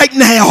tell you right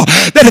now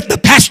that if the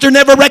pastor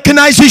never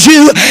recognizes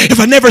you, if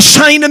another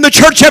saint in the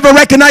church ever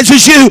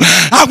recognizes you,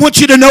 I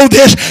want you to know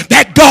this,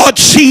 that God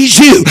sees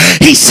you.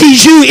 He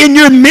sees you in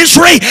your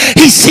misery.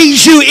 He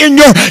sees you in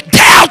your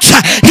doubts.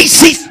 He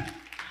sees.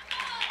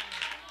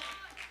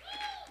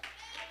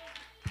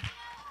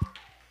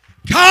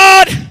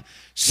 God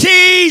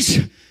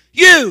sees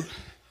you.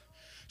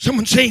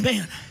 Someone say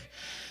amen.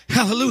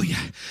 Hallelujah.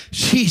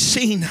 She's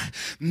seen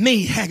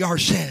me, Hagar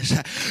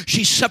says.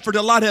 She suffered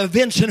a lot of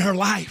events in her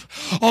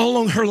life, all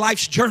along her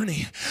life's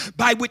journey,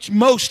 by which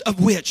most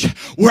of which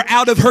were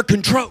out of her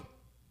control.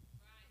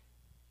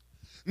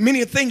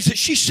 Many of the things that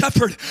she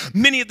suffered,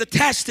 many of the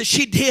tasks that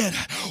she did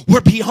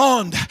were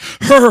beyond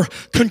her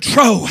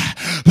control.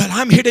 But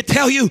I'm here to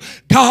tell you,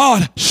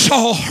 God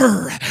saw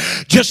her.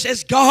 Just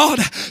as God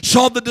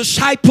saw the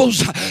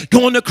disciples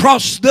going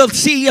across the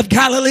Sea of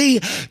Galilee,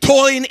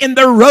 toiling in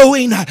their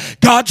rowing,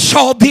 God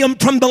saw them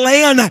from the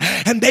land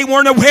and they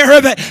weren't aware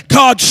of it.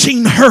 God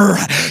seen her.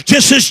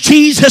 Just as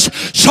Jesus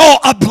saw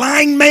a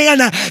blind man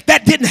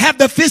that didn't have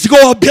the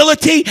physical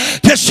ability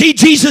to see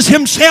Jesus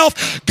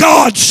himself,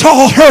 God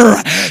saw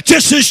her.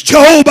 Just as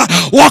Job,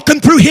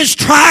 walking through his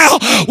trial,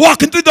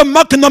 walking through the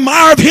muck and the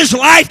mire of his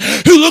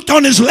life, who looked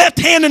on his left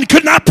hand and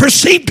could not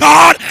perceive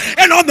God,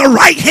 and on the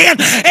right hand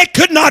and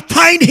could not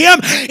find him,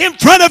 in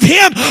front of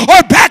him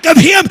or back of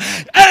him,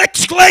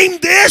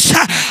 exclaimed this,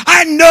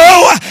 I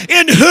know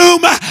in whom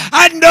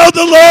I know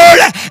the Lord,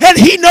 and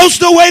he knows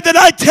the way that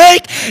I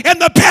take,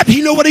 and the path.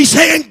 You know what he's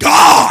saying?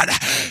 God.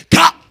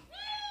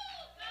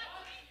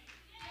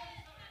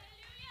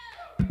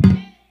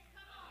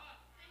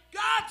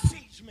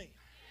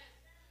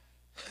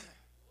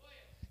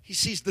 He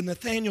sees the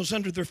Nathaniels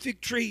under their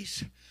fig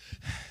trees.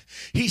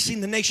 He's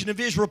seen the nation of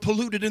Israel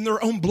polluted in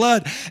their own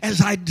blood,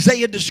 as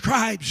Isaiah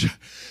describes.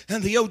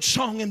 And the old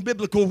song and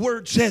biblical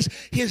word says,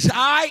 his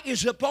eye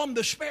is upon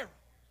the sparrow.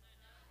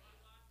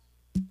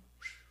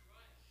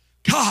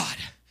 God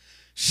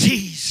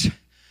sees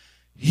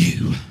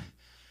you.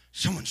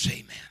 Someone say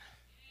amen.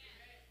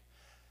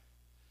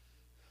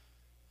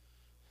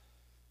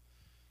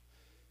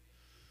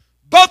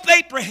 Both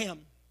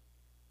Abraham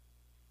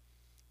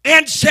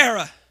and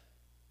Sarah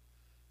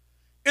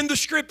in the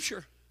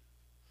scripture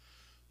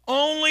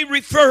only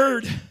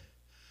referred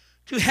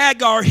to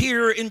Hagar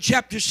here in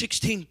chapter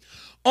 16,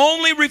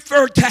 only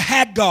referred to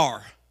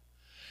Hagar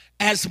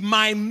as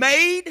my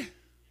maid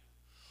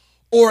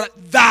or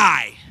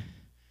thy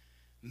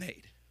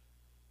maid.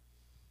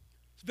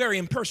 It's very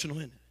impersonal,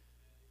 isn't it?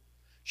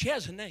 She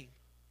has a name,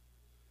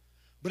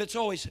 but it's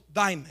always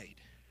thy maid.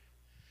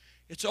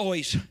 It's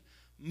always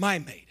my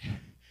maid.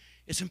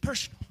 It's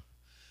impersonal.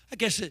 I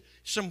guess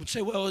some would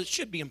say, well, it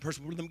should be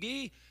impersonal.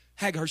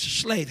 Hagar's a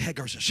slave,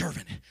 Hagar's a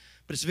servant,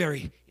 but it's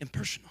very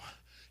impersonal.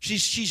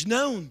 She's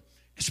known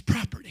as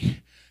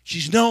property.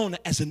 She's known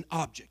as an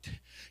object.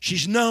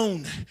 She's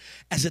known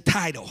as a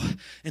title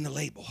and a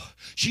label.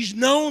 She's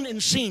known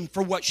and seen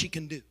for what she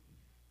can do.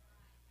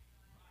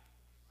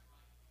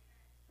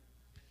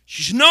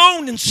 She's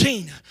known and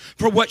seen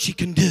for what she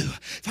can do.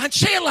 If I'd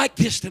say it like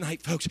this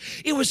tonight, folks,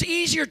 it was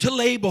easier to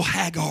label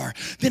Hagar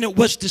than it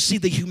was to see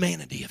the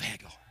humanity of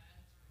Hagar.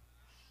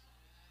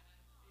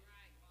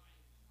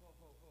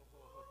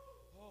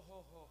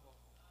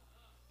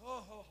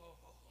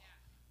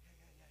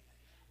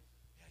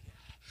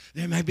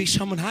 There may be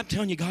someone, I'm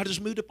telling you, God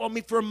has moved upon me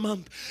for a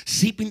month,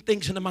 seeping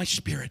things into my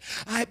spirit.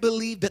 I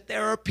believe that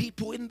there are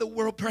people in the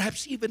world,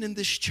 perhaps even in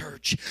this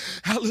church,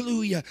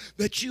 hallelujah,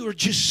 that you are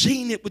just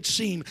seeing, it would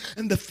seem,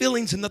 and the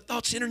feelings and the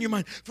thoughts enter in your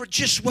mind for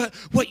just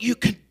what you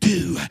can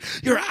do.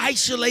 You're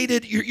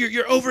isolated,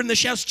 you're over in the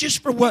shadows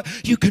just for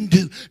what you can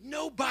do.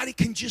 Nobody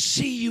can just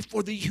see you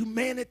for the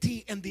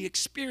humanity and the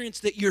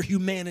experience that your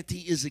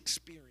humanity is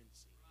experiencing.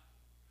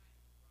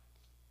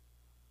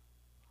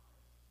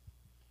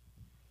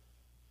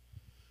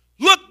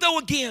 Look, though,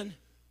 again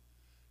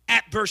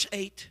at verse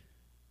 8.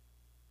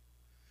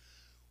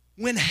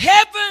 When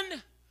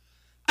heaven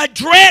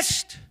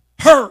addressed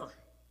her,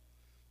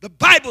 the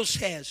Bible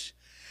says,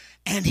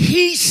 and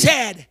he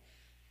said,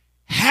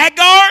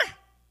 Hagar,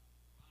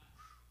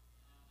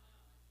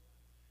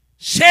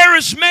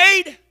 Sarah's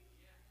maid.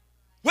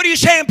 What are you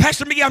saying,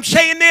 Pastor McGee? I'm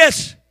saying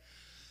this,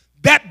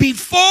 that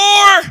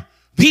before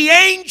the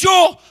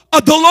angel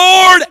of the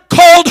Lord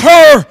called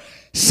her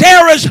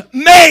Sarah's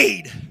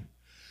maid,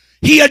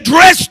 he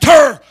addressed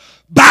her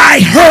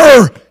by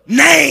her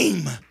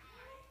name.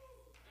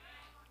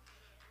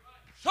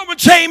 Someone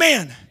say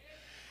amen.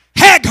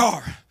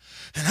 Hagar.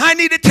 And I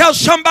need to tell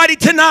somebody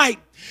tonight,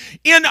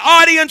 in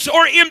audience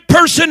or in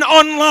person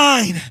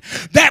online,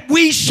 that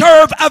we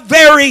serve a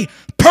very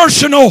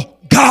personal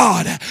God.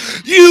 God,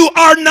 you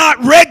are not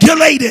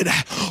regulated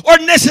or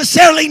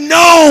necessarily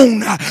known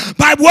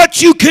by what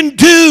you can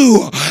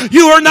do.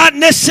 You are not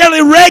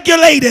necessarily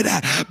regulated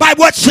by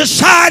what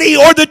society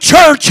or the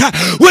church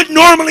would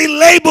normally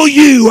label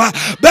you.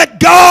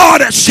 But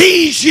God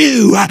sees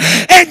you,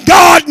 and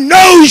God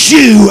knows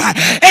you,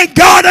 and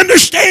God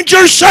understands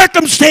your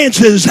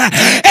circumstances,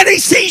 and He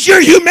sees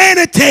your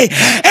humanity,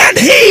 and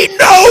He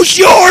knows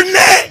your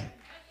name.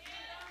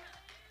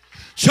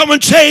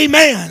 Someone say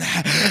amen.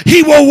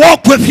 He will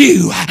walk with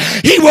you.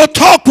 He will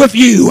talk with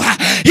you.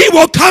 He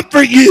will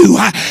comfort you.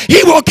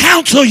 He will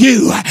counsel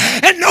you.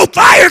 And no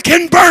fire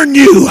can burn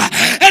you.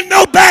 And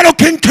no battle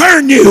can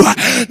turn you.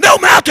 No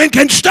mountain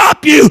can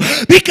stop you,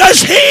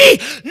 because He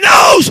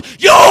knows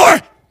your.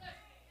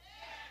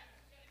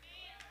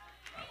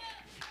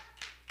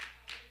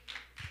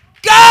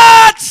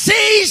 God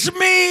sees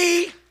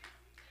me.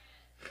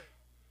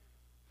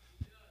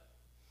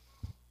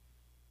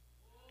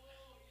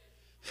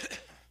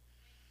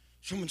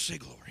 Someone say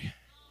glory.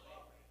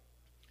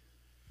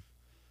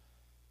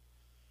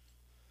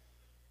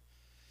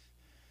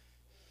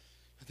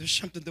 There's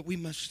something that we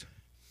must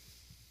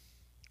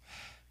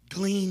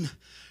glean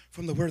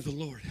from the word of the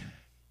Lord.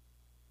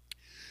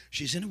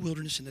 She's in a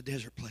wilderness, in a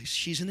desert place.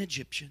 She's an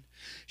Egyptian.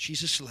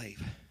 She's a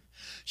slave.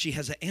 She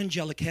has an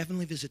angelic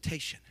heavenly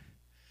visitation.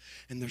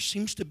 And there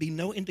seems to be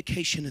no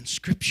indication in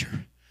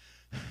Scripture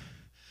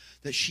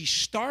that she's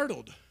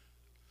startled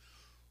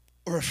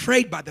or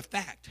afraid by the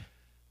fact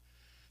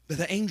that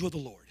the angel of the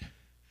Lord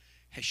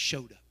has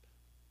showed up,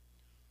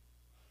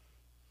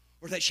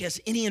 or that she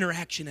has any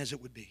interaction, as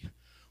it would be,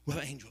 with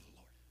the angel of the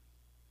Lord.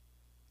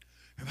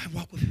 Everybody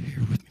walk here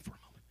with me for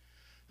a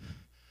moment,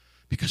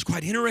 because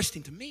quite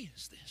interesting to me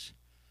is this.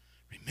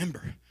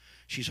 Remember,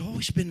 she's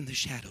always been in the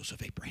shadows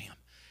of Abraham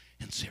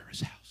and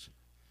Sarah's house.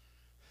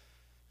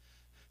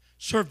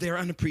 Served there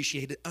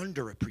unappreciated,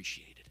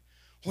 underappreciated.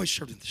 Always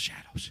served in the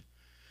shadows.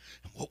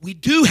 And what we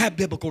do have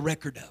biblical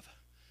record of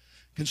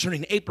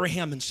concerning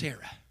Abraham and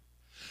Sarah,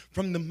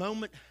 from the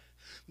moment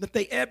that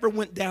they ever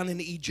went down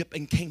into Egypt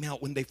and came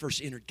out when they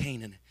first entered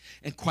Canaan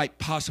and quite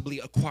possibly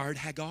acquired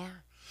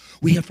Hagar,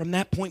 we have from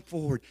that point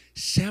forward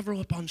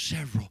several upon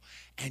several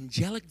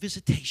angelic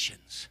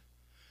visitations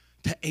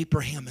to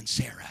Abraham and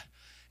Sarah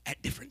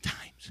at different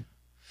times.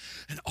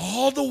 And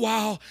all the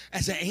while,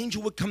 as an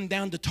angel would come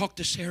down to talk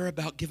to Sarah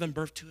about giving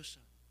birth to a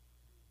son,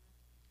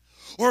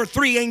 or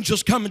 3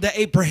 angels coming to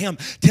Abraham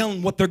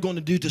telling what they're going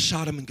to do to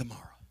Sodom and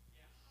Gomorrah,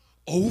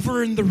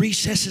 over in the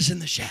recesses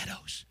and the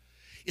shadows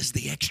is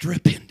the extra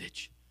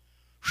appendage.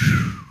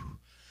 Whew.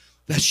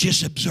 That's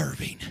just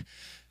observing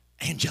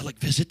angelic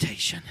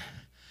visitation.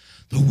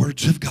 The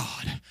words of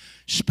God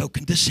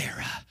spoken to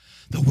Sarah.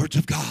 The words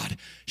of God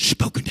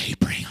spoken to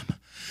Abraham.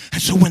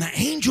 And so when an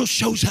angel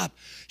shows up,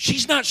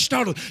 she's not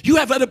startled. You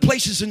have other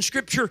places in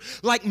Scripture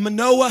like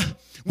Manoah,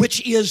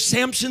 which is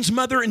Samson's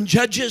mother in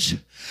Judges.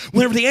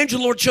 Whenever the angel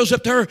of the Lord shows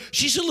up to her,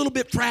 she's a little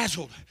bit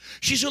frazzled.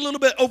 She's a little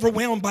bit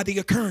overwhelmed by the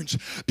occurrence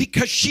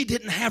because she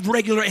didn't have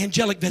regular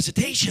angelic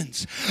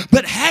visitations.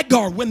 But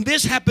Hagar, when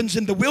this happens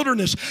in the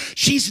wilderness,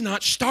 she's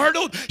not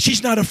startled.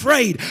 She's not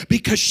afraid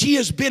because she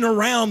has been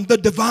around the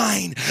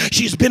divine.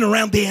 She's been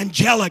around the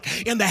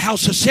angelic in the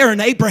house of Sarah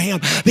and Abraham.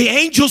 The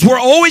angels were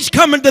always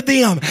coming to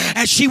them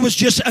as she was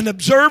just an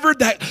observer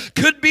that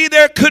could be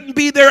there, couldn't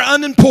be there,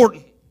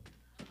 unimportant,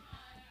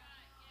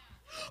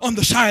 on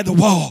the side of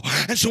the wall.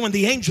 And so when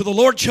the angel of the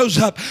Lord shows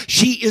up,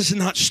 she is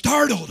not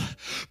startled.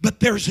 But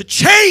there's a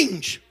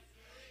change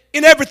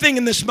in everything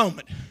in this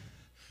moment.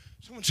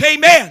 Someone say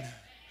amen.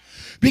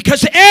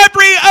 Because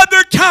every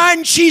other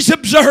time she's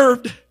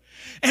observed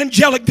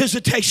angelic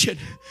visitation,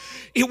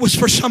 it was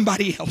for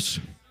somebody else.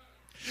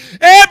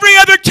 Every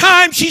other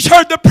time she's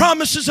heard the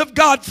promises of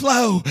God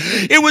flow,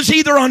 it was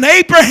either on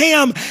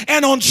Abraham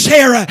and on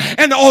Sarah,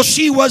 and all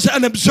she was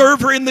an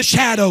observer in the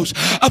shadows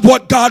of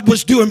what God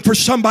was doing for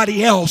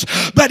somebody else.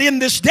 But in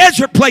this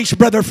desert place,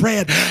 Brother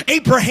Fred,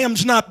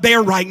 Abraham's not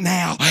there right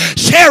now.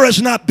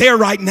 Sarah's not there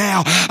right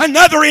now.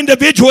 Another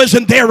individual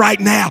isn't there right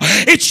now.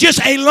 It's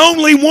just a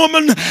lonely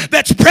woman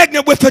that's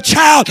pregnant with a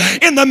child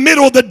in the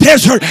middle of the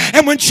desert.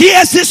 And when she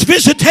has this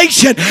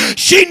visitation,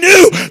 she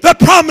knew the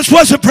promise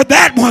wasn't for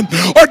that one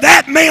or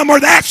that ma'am or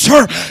that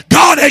sir.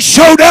 God has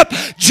showed up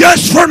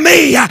just for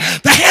me.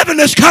 The heaven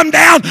has come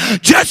down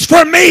just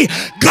for me.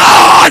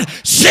 God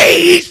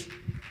sees.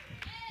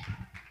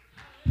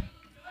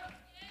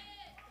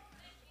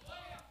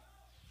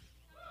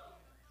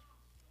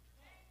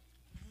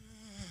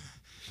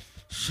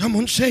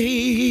 Someone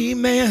say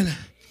amen.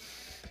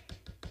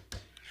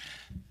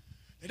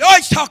 They're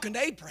always talking to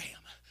Abraham,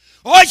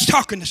 always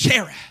talking to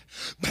Sarah.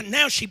 But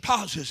now she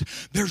pauses.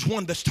 There's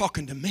one that's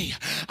talking to me.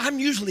 I'm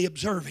usually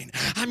observing.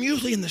 I'm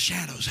usually in the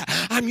shadows.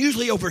 I'm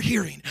usually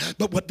overhearing.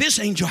 But what this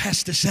angel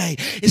has to say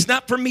is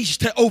not for me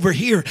to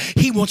overhear.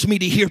 He wants me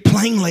to hear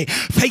plainly,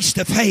 face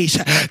to face,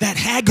 that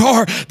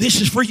Hagar,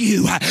 this is for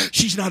you.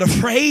 She's not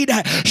afraid.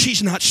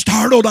 She's not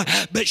startled.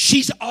 But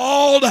she's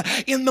awed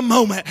in the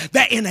moment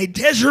that in a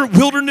desert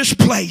wilderness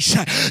place,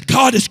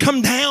 God has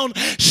come down,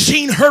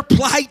 seen her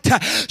plight,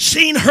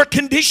 seen her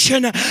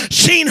condition,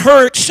 seen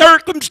her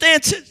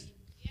circumstances.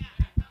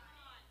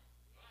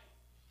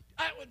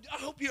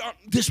 I hope you are,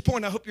 at this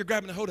point, I hope you're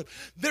grabbing a hold of.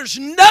 There's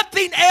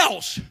nothing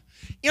else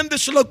in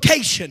this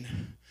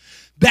location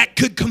that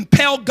could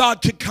compel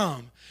God to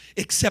come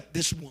except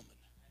this woman.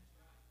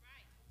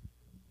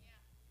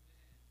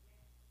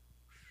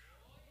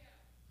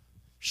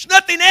 There's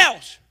nothing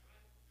else.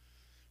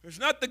 There's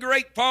not the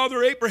great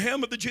father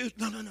Abraham of the Jews.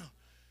 No.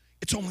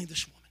 It's only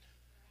this woman.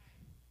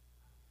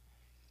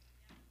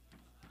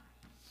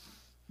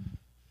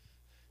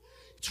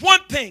 It's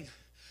one thing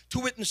to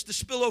witness the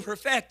spillover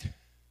effect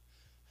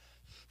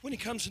when he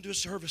comes into a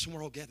service and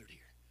we're all gathered here.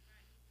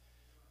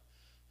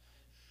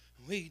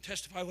 We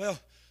testify, well,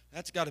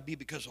 that's got to be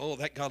because,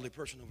 that godly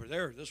person over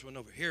there, this one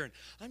over here, and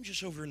I'm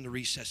just over in the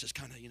recesses,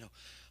 kind of,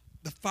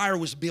 the fire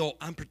was built,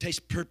 I'm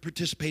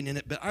participating in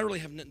it, but I really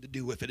have nothing to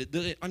do with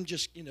it. I'm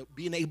just,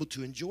 being able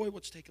to enjoy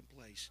what's taking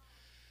place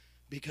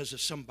because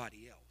of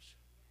somebody else.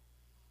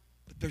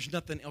 But there's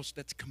nothing else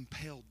that's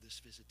compelled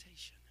this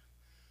visitation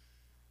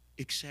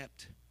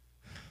except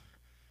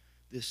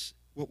this,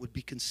 what would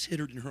be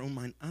considered in her own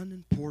mind,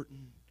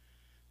 unimportant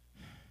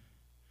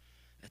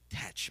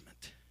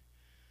attachment.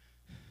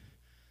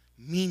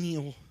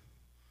 Menial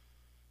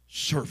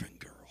servant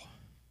girl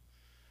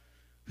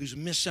who's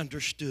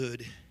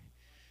misunderstood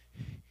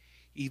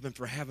even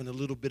for having a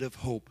little bit of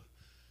hope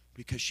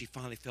because she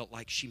finally felt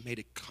like she made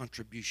a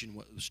contribution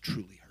what was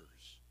truly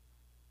hers.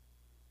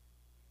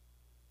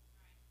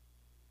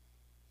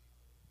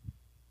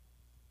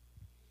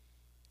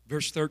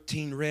 Verse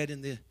 13 read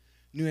in the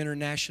New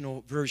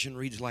International Version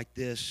reads like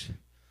this,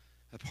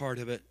 a part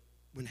of it.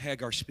 When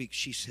Hagar speaks,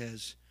 she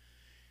says,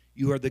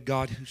 "You are the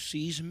God who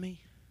sees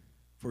me."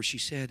 For she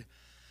said,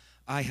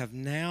 "I have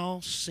now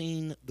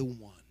seen the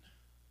one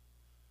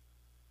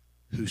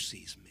who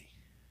sees me."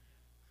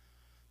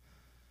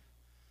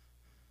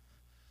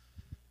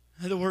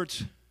 In other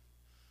words,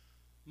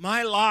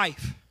 my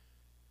life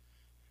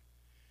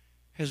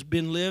has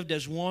been lived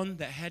as one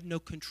that had no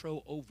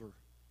control over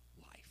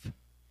life.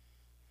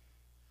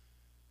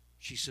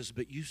 She says,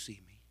 "But you see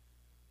me.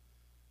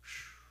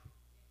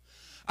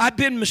 I've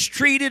been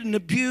mistreated and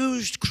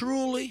abused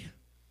cruelly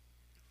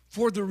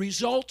for the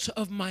results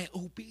of my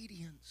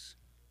obedience.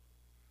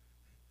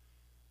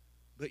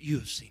 But you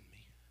have seen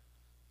me.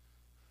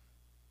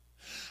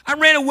 I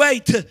ran away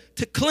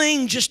to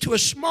cling just to a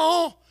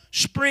small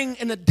spring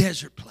in a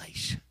desert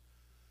place.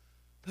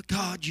 But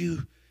God,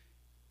 you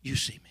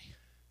see me.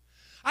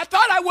 I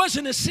thought I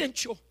wasn't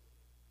essential.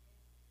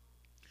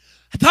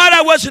 I thought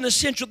I wasn't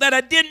essential, that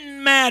I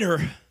didn't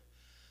matter.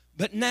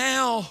 But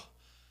now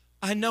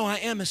I know I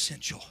am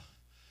essential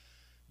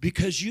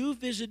because you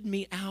visited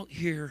me out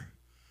here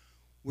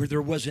where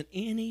there wasn't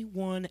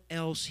anyone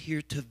else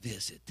here to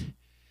visit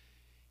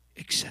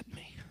except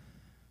me."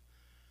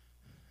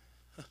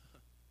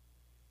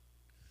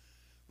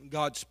 When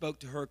God spoke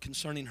to her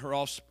concerning her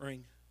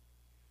offspring,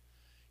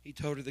 He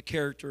told her the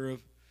character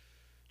of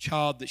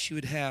child that she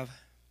would have.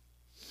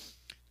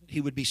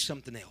 He would be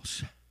something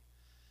else.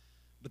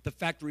 But the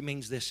fact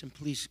remains this, and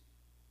please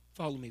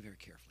follow me very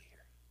carefully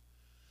here.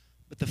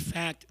 But the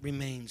fact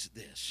remains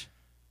this,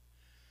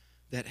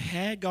 that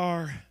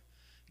Hagar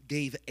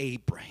gave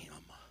Abraham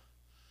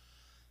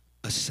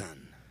a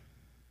son.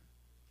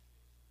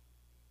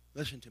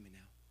 Listen to me now.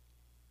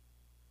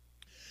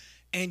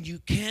 And you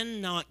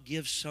cannot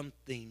give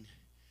something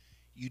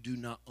you do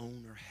not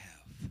own or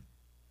have.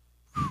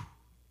 Whew.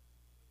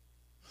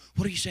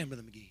 What are you saying,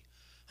 Brother McGee?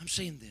 I'm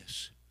saying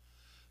this.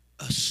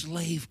 A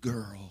slave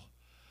girl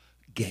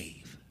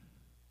gave.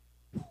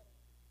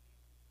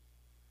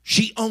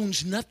 She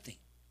owns nothing.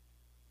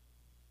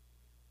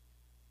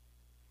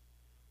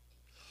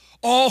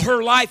 All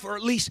her life, or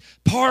at least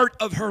part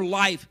of her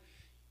life,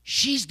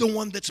 she's the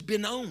one that's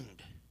been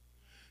owned.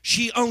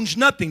 She owns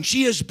nothing.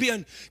 She has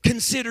been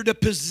considered a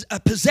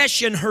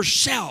possession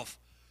herself.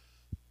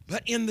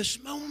 But in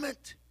this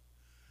moment,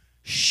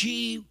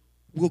 she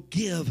will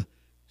give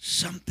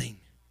something.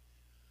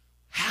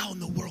 How in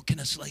the world can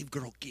a slave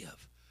girl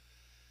give?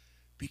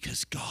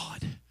 Because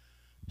God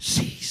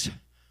sees.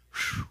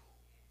 Whew.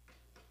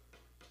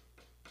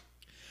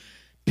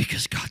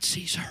 Because God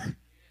sees her.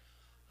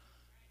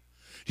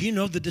 Do you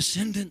know the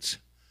descendants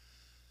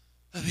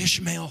of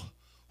Ishmael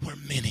were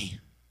many?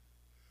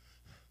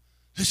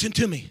 Listen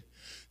to me.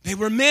 They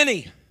were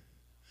many.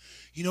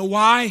 You know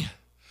why?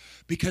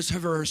 Because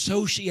of her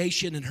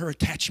association and her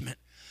attachment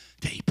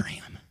to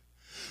Abraham.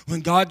 When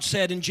God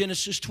said in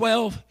Genesis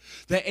 12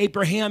 that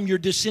Abraham, your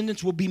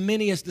descendants will be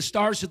many as the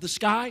stars of the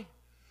sky,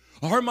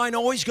 our mind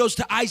always goes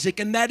to Isaac,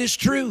 and that is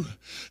true.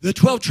 The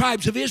 12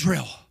 tribes of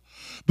Israel.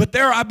 But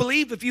there, I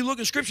believe, if you look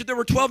in Scripture, there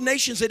were 12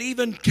 nations that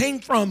even came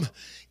from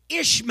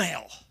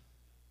Ishmael.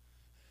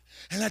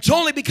 And that's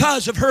only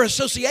because of her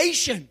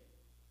association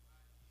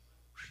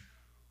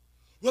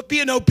with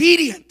being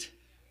obedient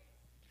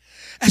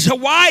as a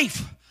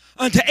wife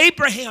unto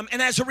Abraham.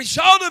 And as a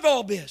result of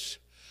all this,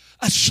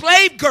 a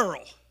slave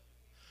girl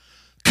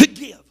could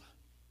give.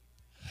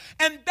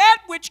 And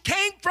that which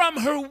came from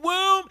her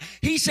womb,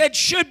 he said,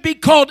 should be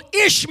called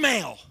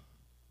Ishmael,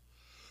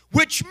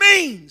 which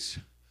means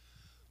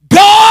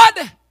God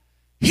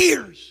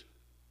hears.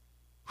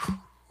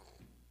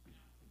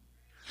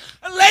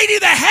 A lady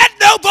that had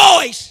no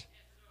voice,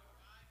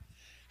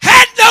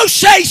 had no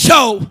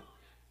say-so,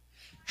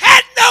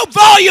 had no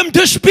volume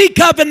to speak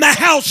of in the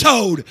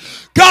household,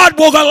 God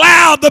will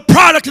allow the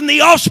product and the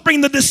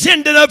offspring, the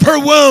descendant of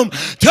her womb,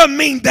 to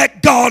mean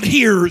that God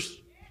hears.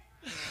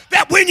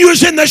 That when you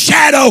was in the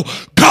shadow,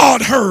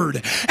 God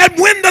heard. And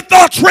when the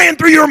thoughts ran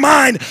through your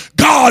mind,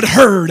 God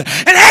heard.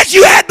 And as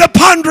you had the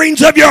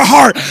ponderings of your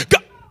heart,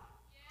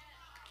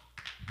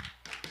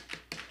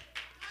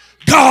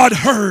 God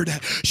heard.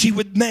 She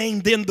would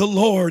name then the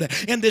Lord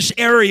in this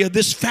area,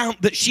 this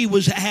fount that she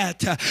was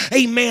at.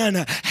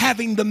 Amen.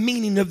 Having the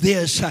meaning of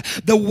this,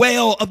 the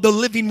well of the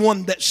living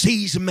one that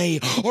sees me.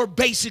 Or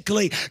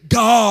basically,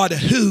 God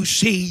who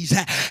sees.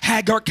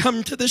 Hagar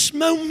come to this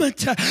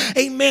moment.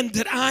 Amen.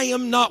 That I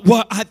am not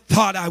what I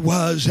thought I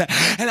was.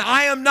 And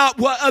I am not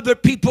what other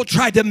people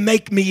tried to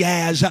make me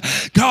as.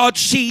 God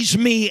sees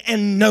me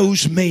and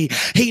knows me.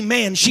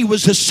 Amen. She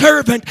was a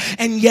servant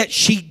and yet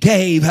she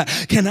gave.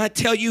 Can I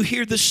tell you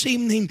here this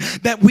evening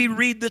that we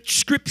read the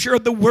scripture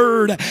of the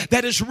word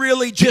that is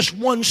really just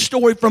one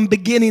story from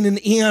beginning and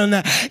end.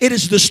 It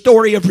is the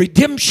story of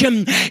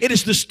redemption. It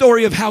is the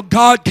story of how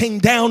God came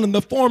down in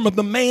the form of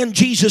the man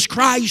Jesus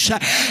Christ,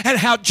 and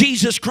how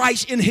Jesus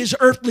Christ in his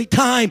earthly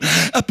time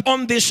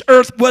upon this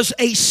earth was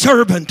a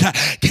servant.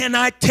 Can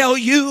I tell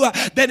you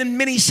that in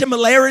many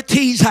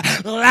similarities,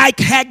 like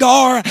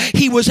Hagar,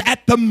 he was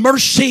at the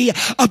mercy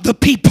of the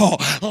people.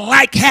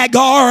 Like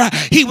Hagar,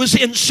 he was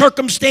in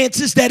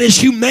circumstances that his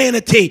humanity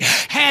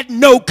had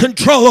no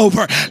control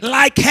over.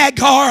 Like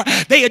Hagar,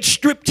 they had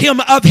stripped him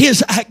of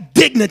his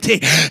dignity,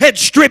 had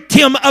stripped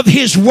him of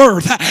his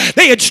worth,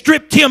 they had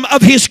stripped him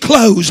of his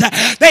clothes,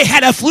 they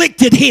had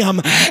afflicted him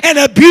and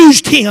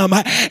abused him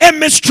and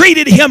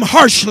mistreated him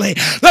harshly.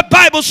 The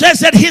Bible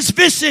says that his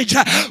visage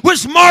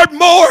was marred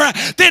more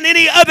than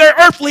any other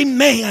earthly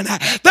man.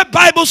 The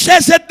Bible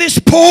says that this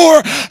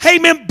poor,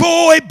 amen,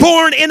 boy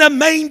born in a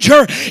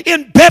manger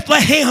in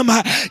Bethlehem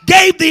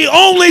gave the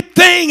only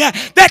thing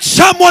that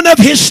someone of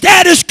his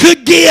status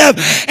could give,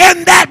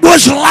 and that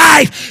was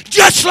life.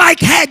 Just like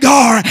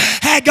Hagar.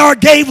 Hagar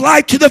gave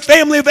life to the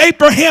family of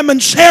Abraham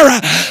and Sarah,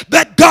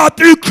 but God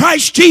through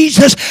Christ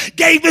Jesus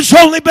gave his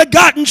only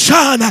begotten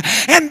son,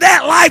 and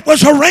that life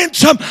was a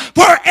ransom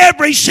for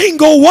every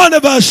single one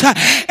of us.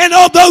 And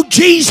although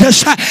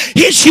Jesus,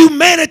 his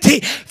humanity,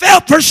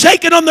 felt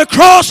forsaken on the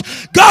cross,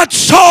 God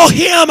saw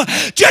him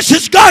just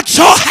as God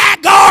saw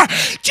Hagar,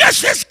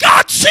 just as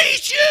God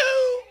sees you.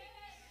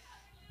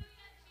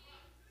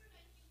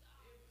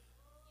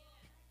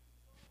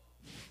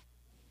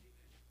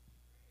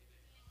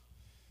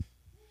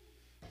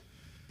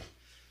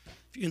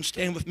 If you can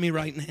stand with me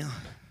right now.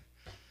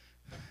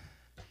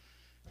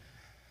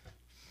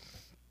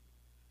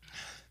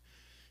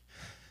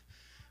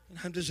 And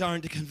I'm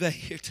desiring to convey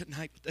here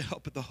tonight with the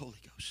help of the Holy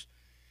Ghost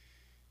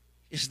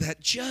is that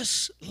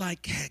just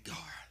like Hagar,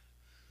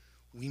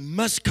 we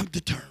must come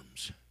to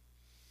terms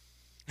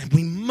and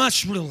we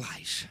must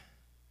realize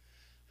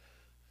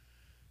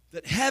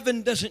that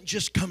heaven doesn't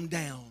just come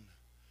down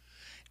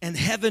and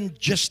heaven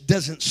just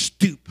doesn't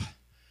stoop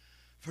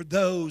for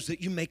those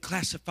that you may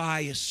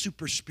classify as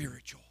super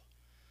spiritual,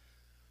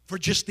 for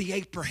just the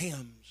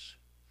Abrahams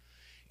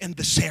and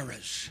the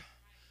Sarahs.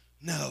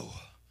 No,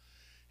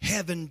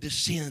 heaven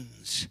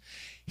descends,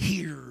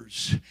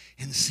 hears,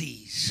 and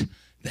sees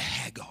the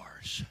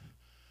Hagars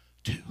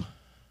too.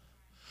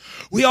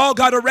 We all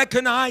got to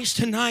recognize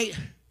tonight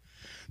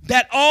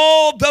that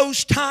all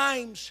those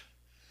times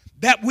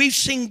that we've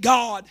seen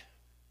God,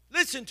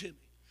 listen to me,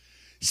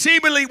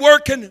 seemingly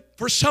working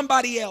for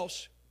somebody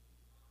else,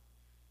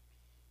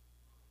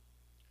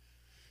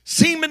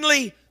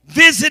 seemingly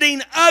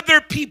visiting other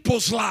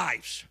people's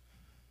lives.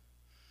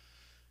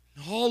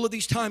 And all of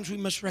these times we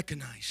must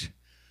recognize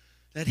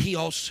that he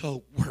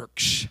also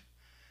works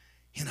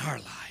in our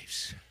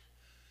lives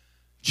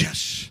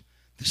just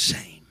the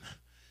same.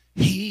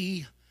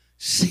 He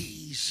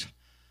sees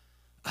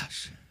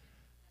us.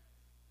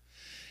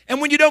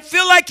 And when you don't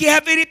feel like you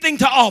have anything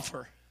to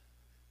offer,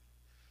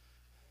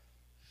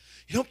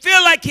 you don't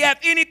feel like you have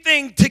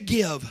anything to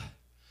give,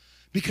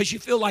 because you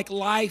feel like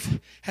life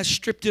has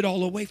stripped it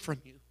all away from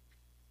you.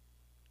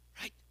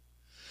 Right?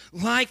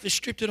 Life has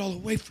stripped it all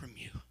away from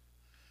you.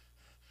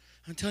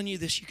 I'm telling you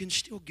this, you can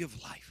still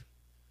give life.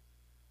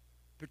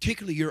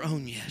 Particularly your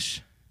own, yes.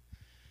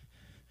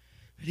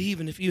 But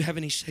even if you have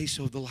any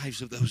say-so of the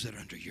lives of those that are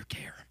under your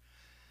care,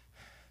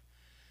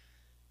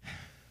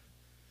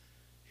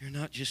 you're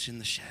not just in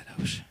the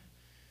shadows.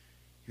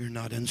 You're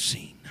not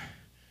unseen.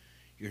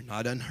 You're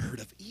not unheard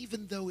of,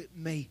 even though it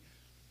may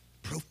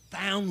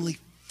profoundly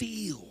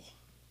feel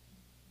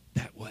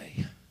that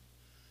way.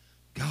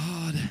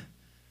 God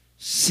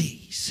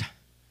sees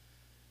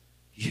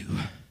you.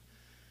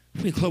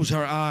 We close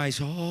our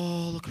eyes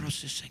all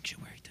across this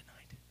sanctuary tonight.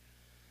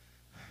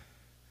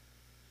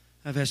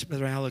 I've asked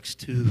Brother Alex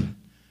to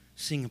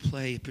sing and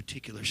play a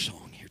particular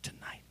song here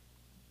tonight.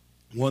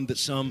 One that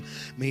some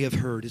may have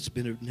heard. It's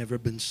never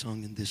been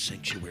sung in this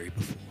sanctuary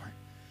before.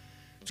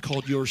 It's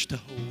called Yours to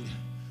Hold.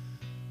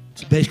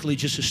 It's basically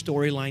just a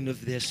storyline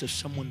of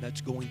someone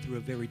that's going through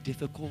a very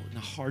difficult and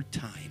a hard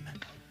time.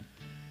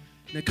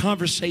 And a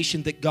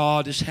conversation that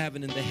God is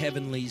having in the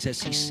heavenlies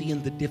as He's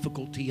seeing the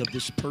difficulty of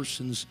this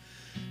person's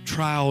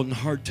trial and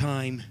hard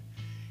time.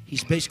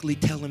 He's basically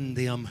telling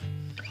them,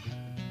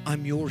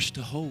 I'm yours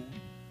to hold.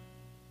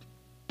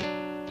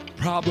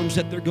 Problems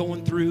that they're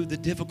going through, the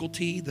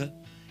difficulty, the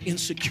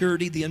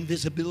insecurity, the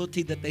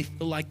invisibility that they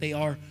feel like they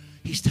are,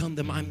 He's telling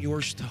them, I'm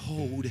yours to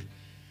hold.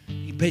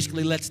 He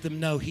basically lets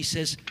them know. He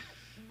says,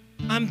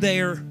 I'm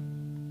there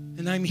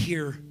and I'm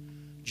here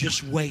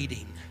just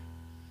waiting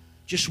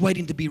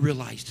to be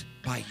realized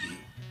by you.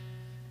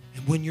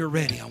 And when you're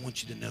ready, I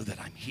want you to know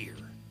that I'm here.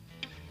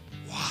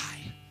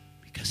 Why?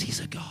 Because He's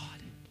a God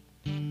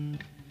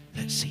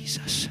that sees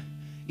us.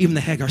 Even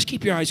the Hagars.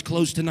 Keep your eyes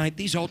closed tonight.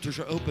 These altars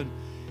are open.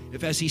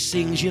 If as he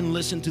sings, you can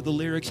listen to the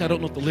lyrics. I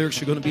don't know if the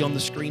lyrics are going to be on the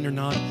screen or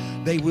not.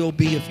 They will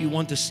be if you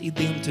want to see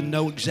them, to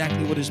know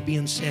exactly what is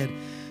being said.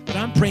 But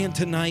I'm praying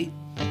tonight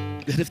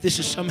that if this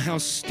has somehow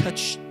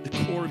touched the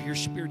core of your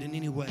spirit in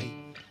any way,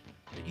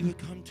 that you would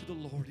come to the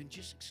Lord and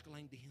just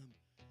exclaim to Him,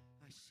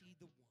 I see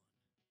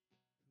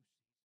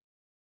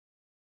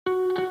the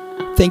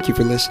one. Thank you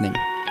for listening.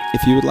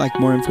 If you would like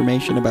more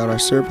information about our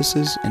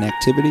services and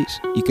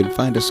activities, you can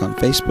find us on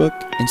Facebook,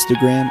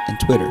 Instagram, and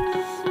Twitter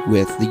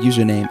with the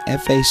username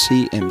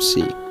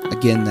FACMC.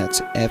 Again,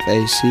 that's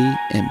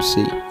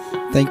FACMC.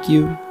 Thank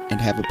you, and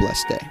have a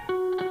blessed day.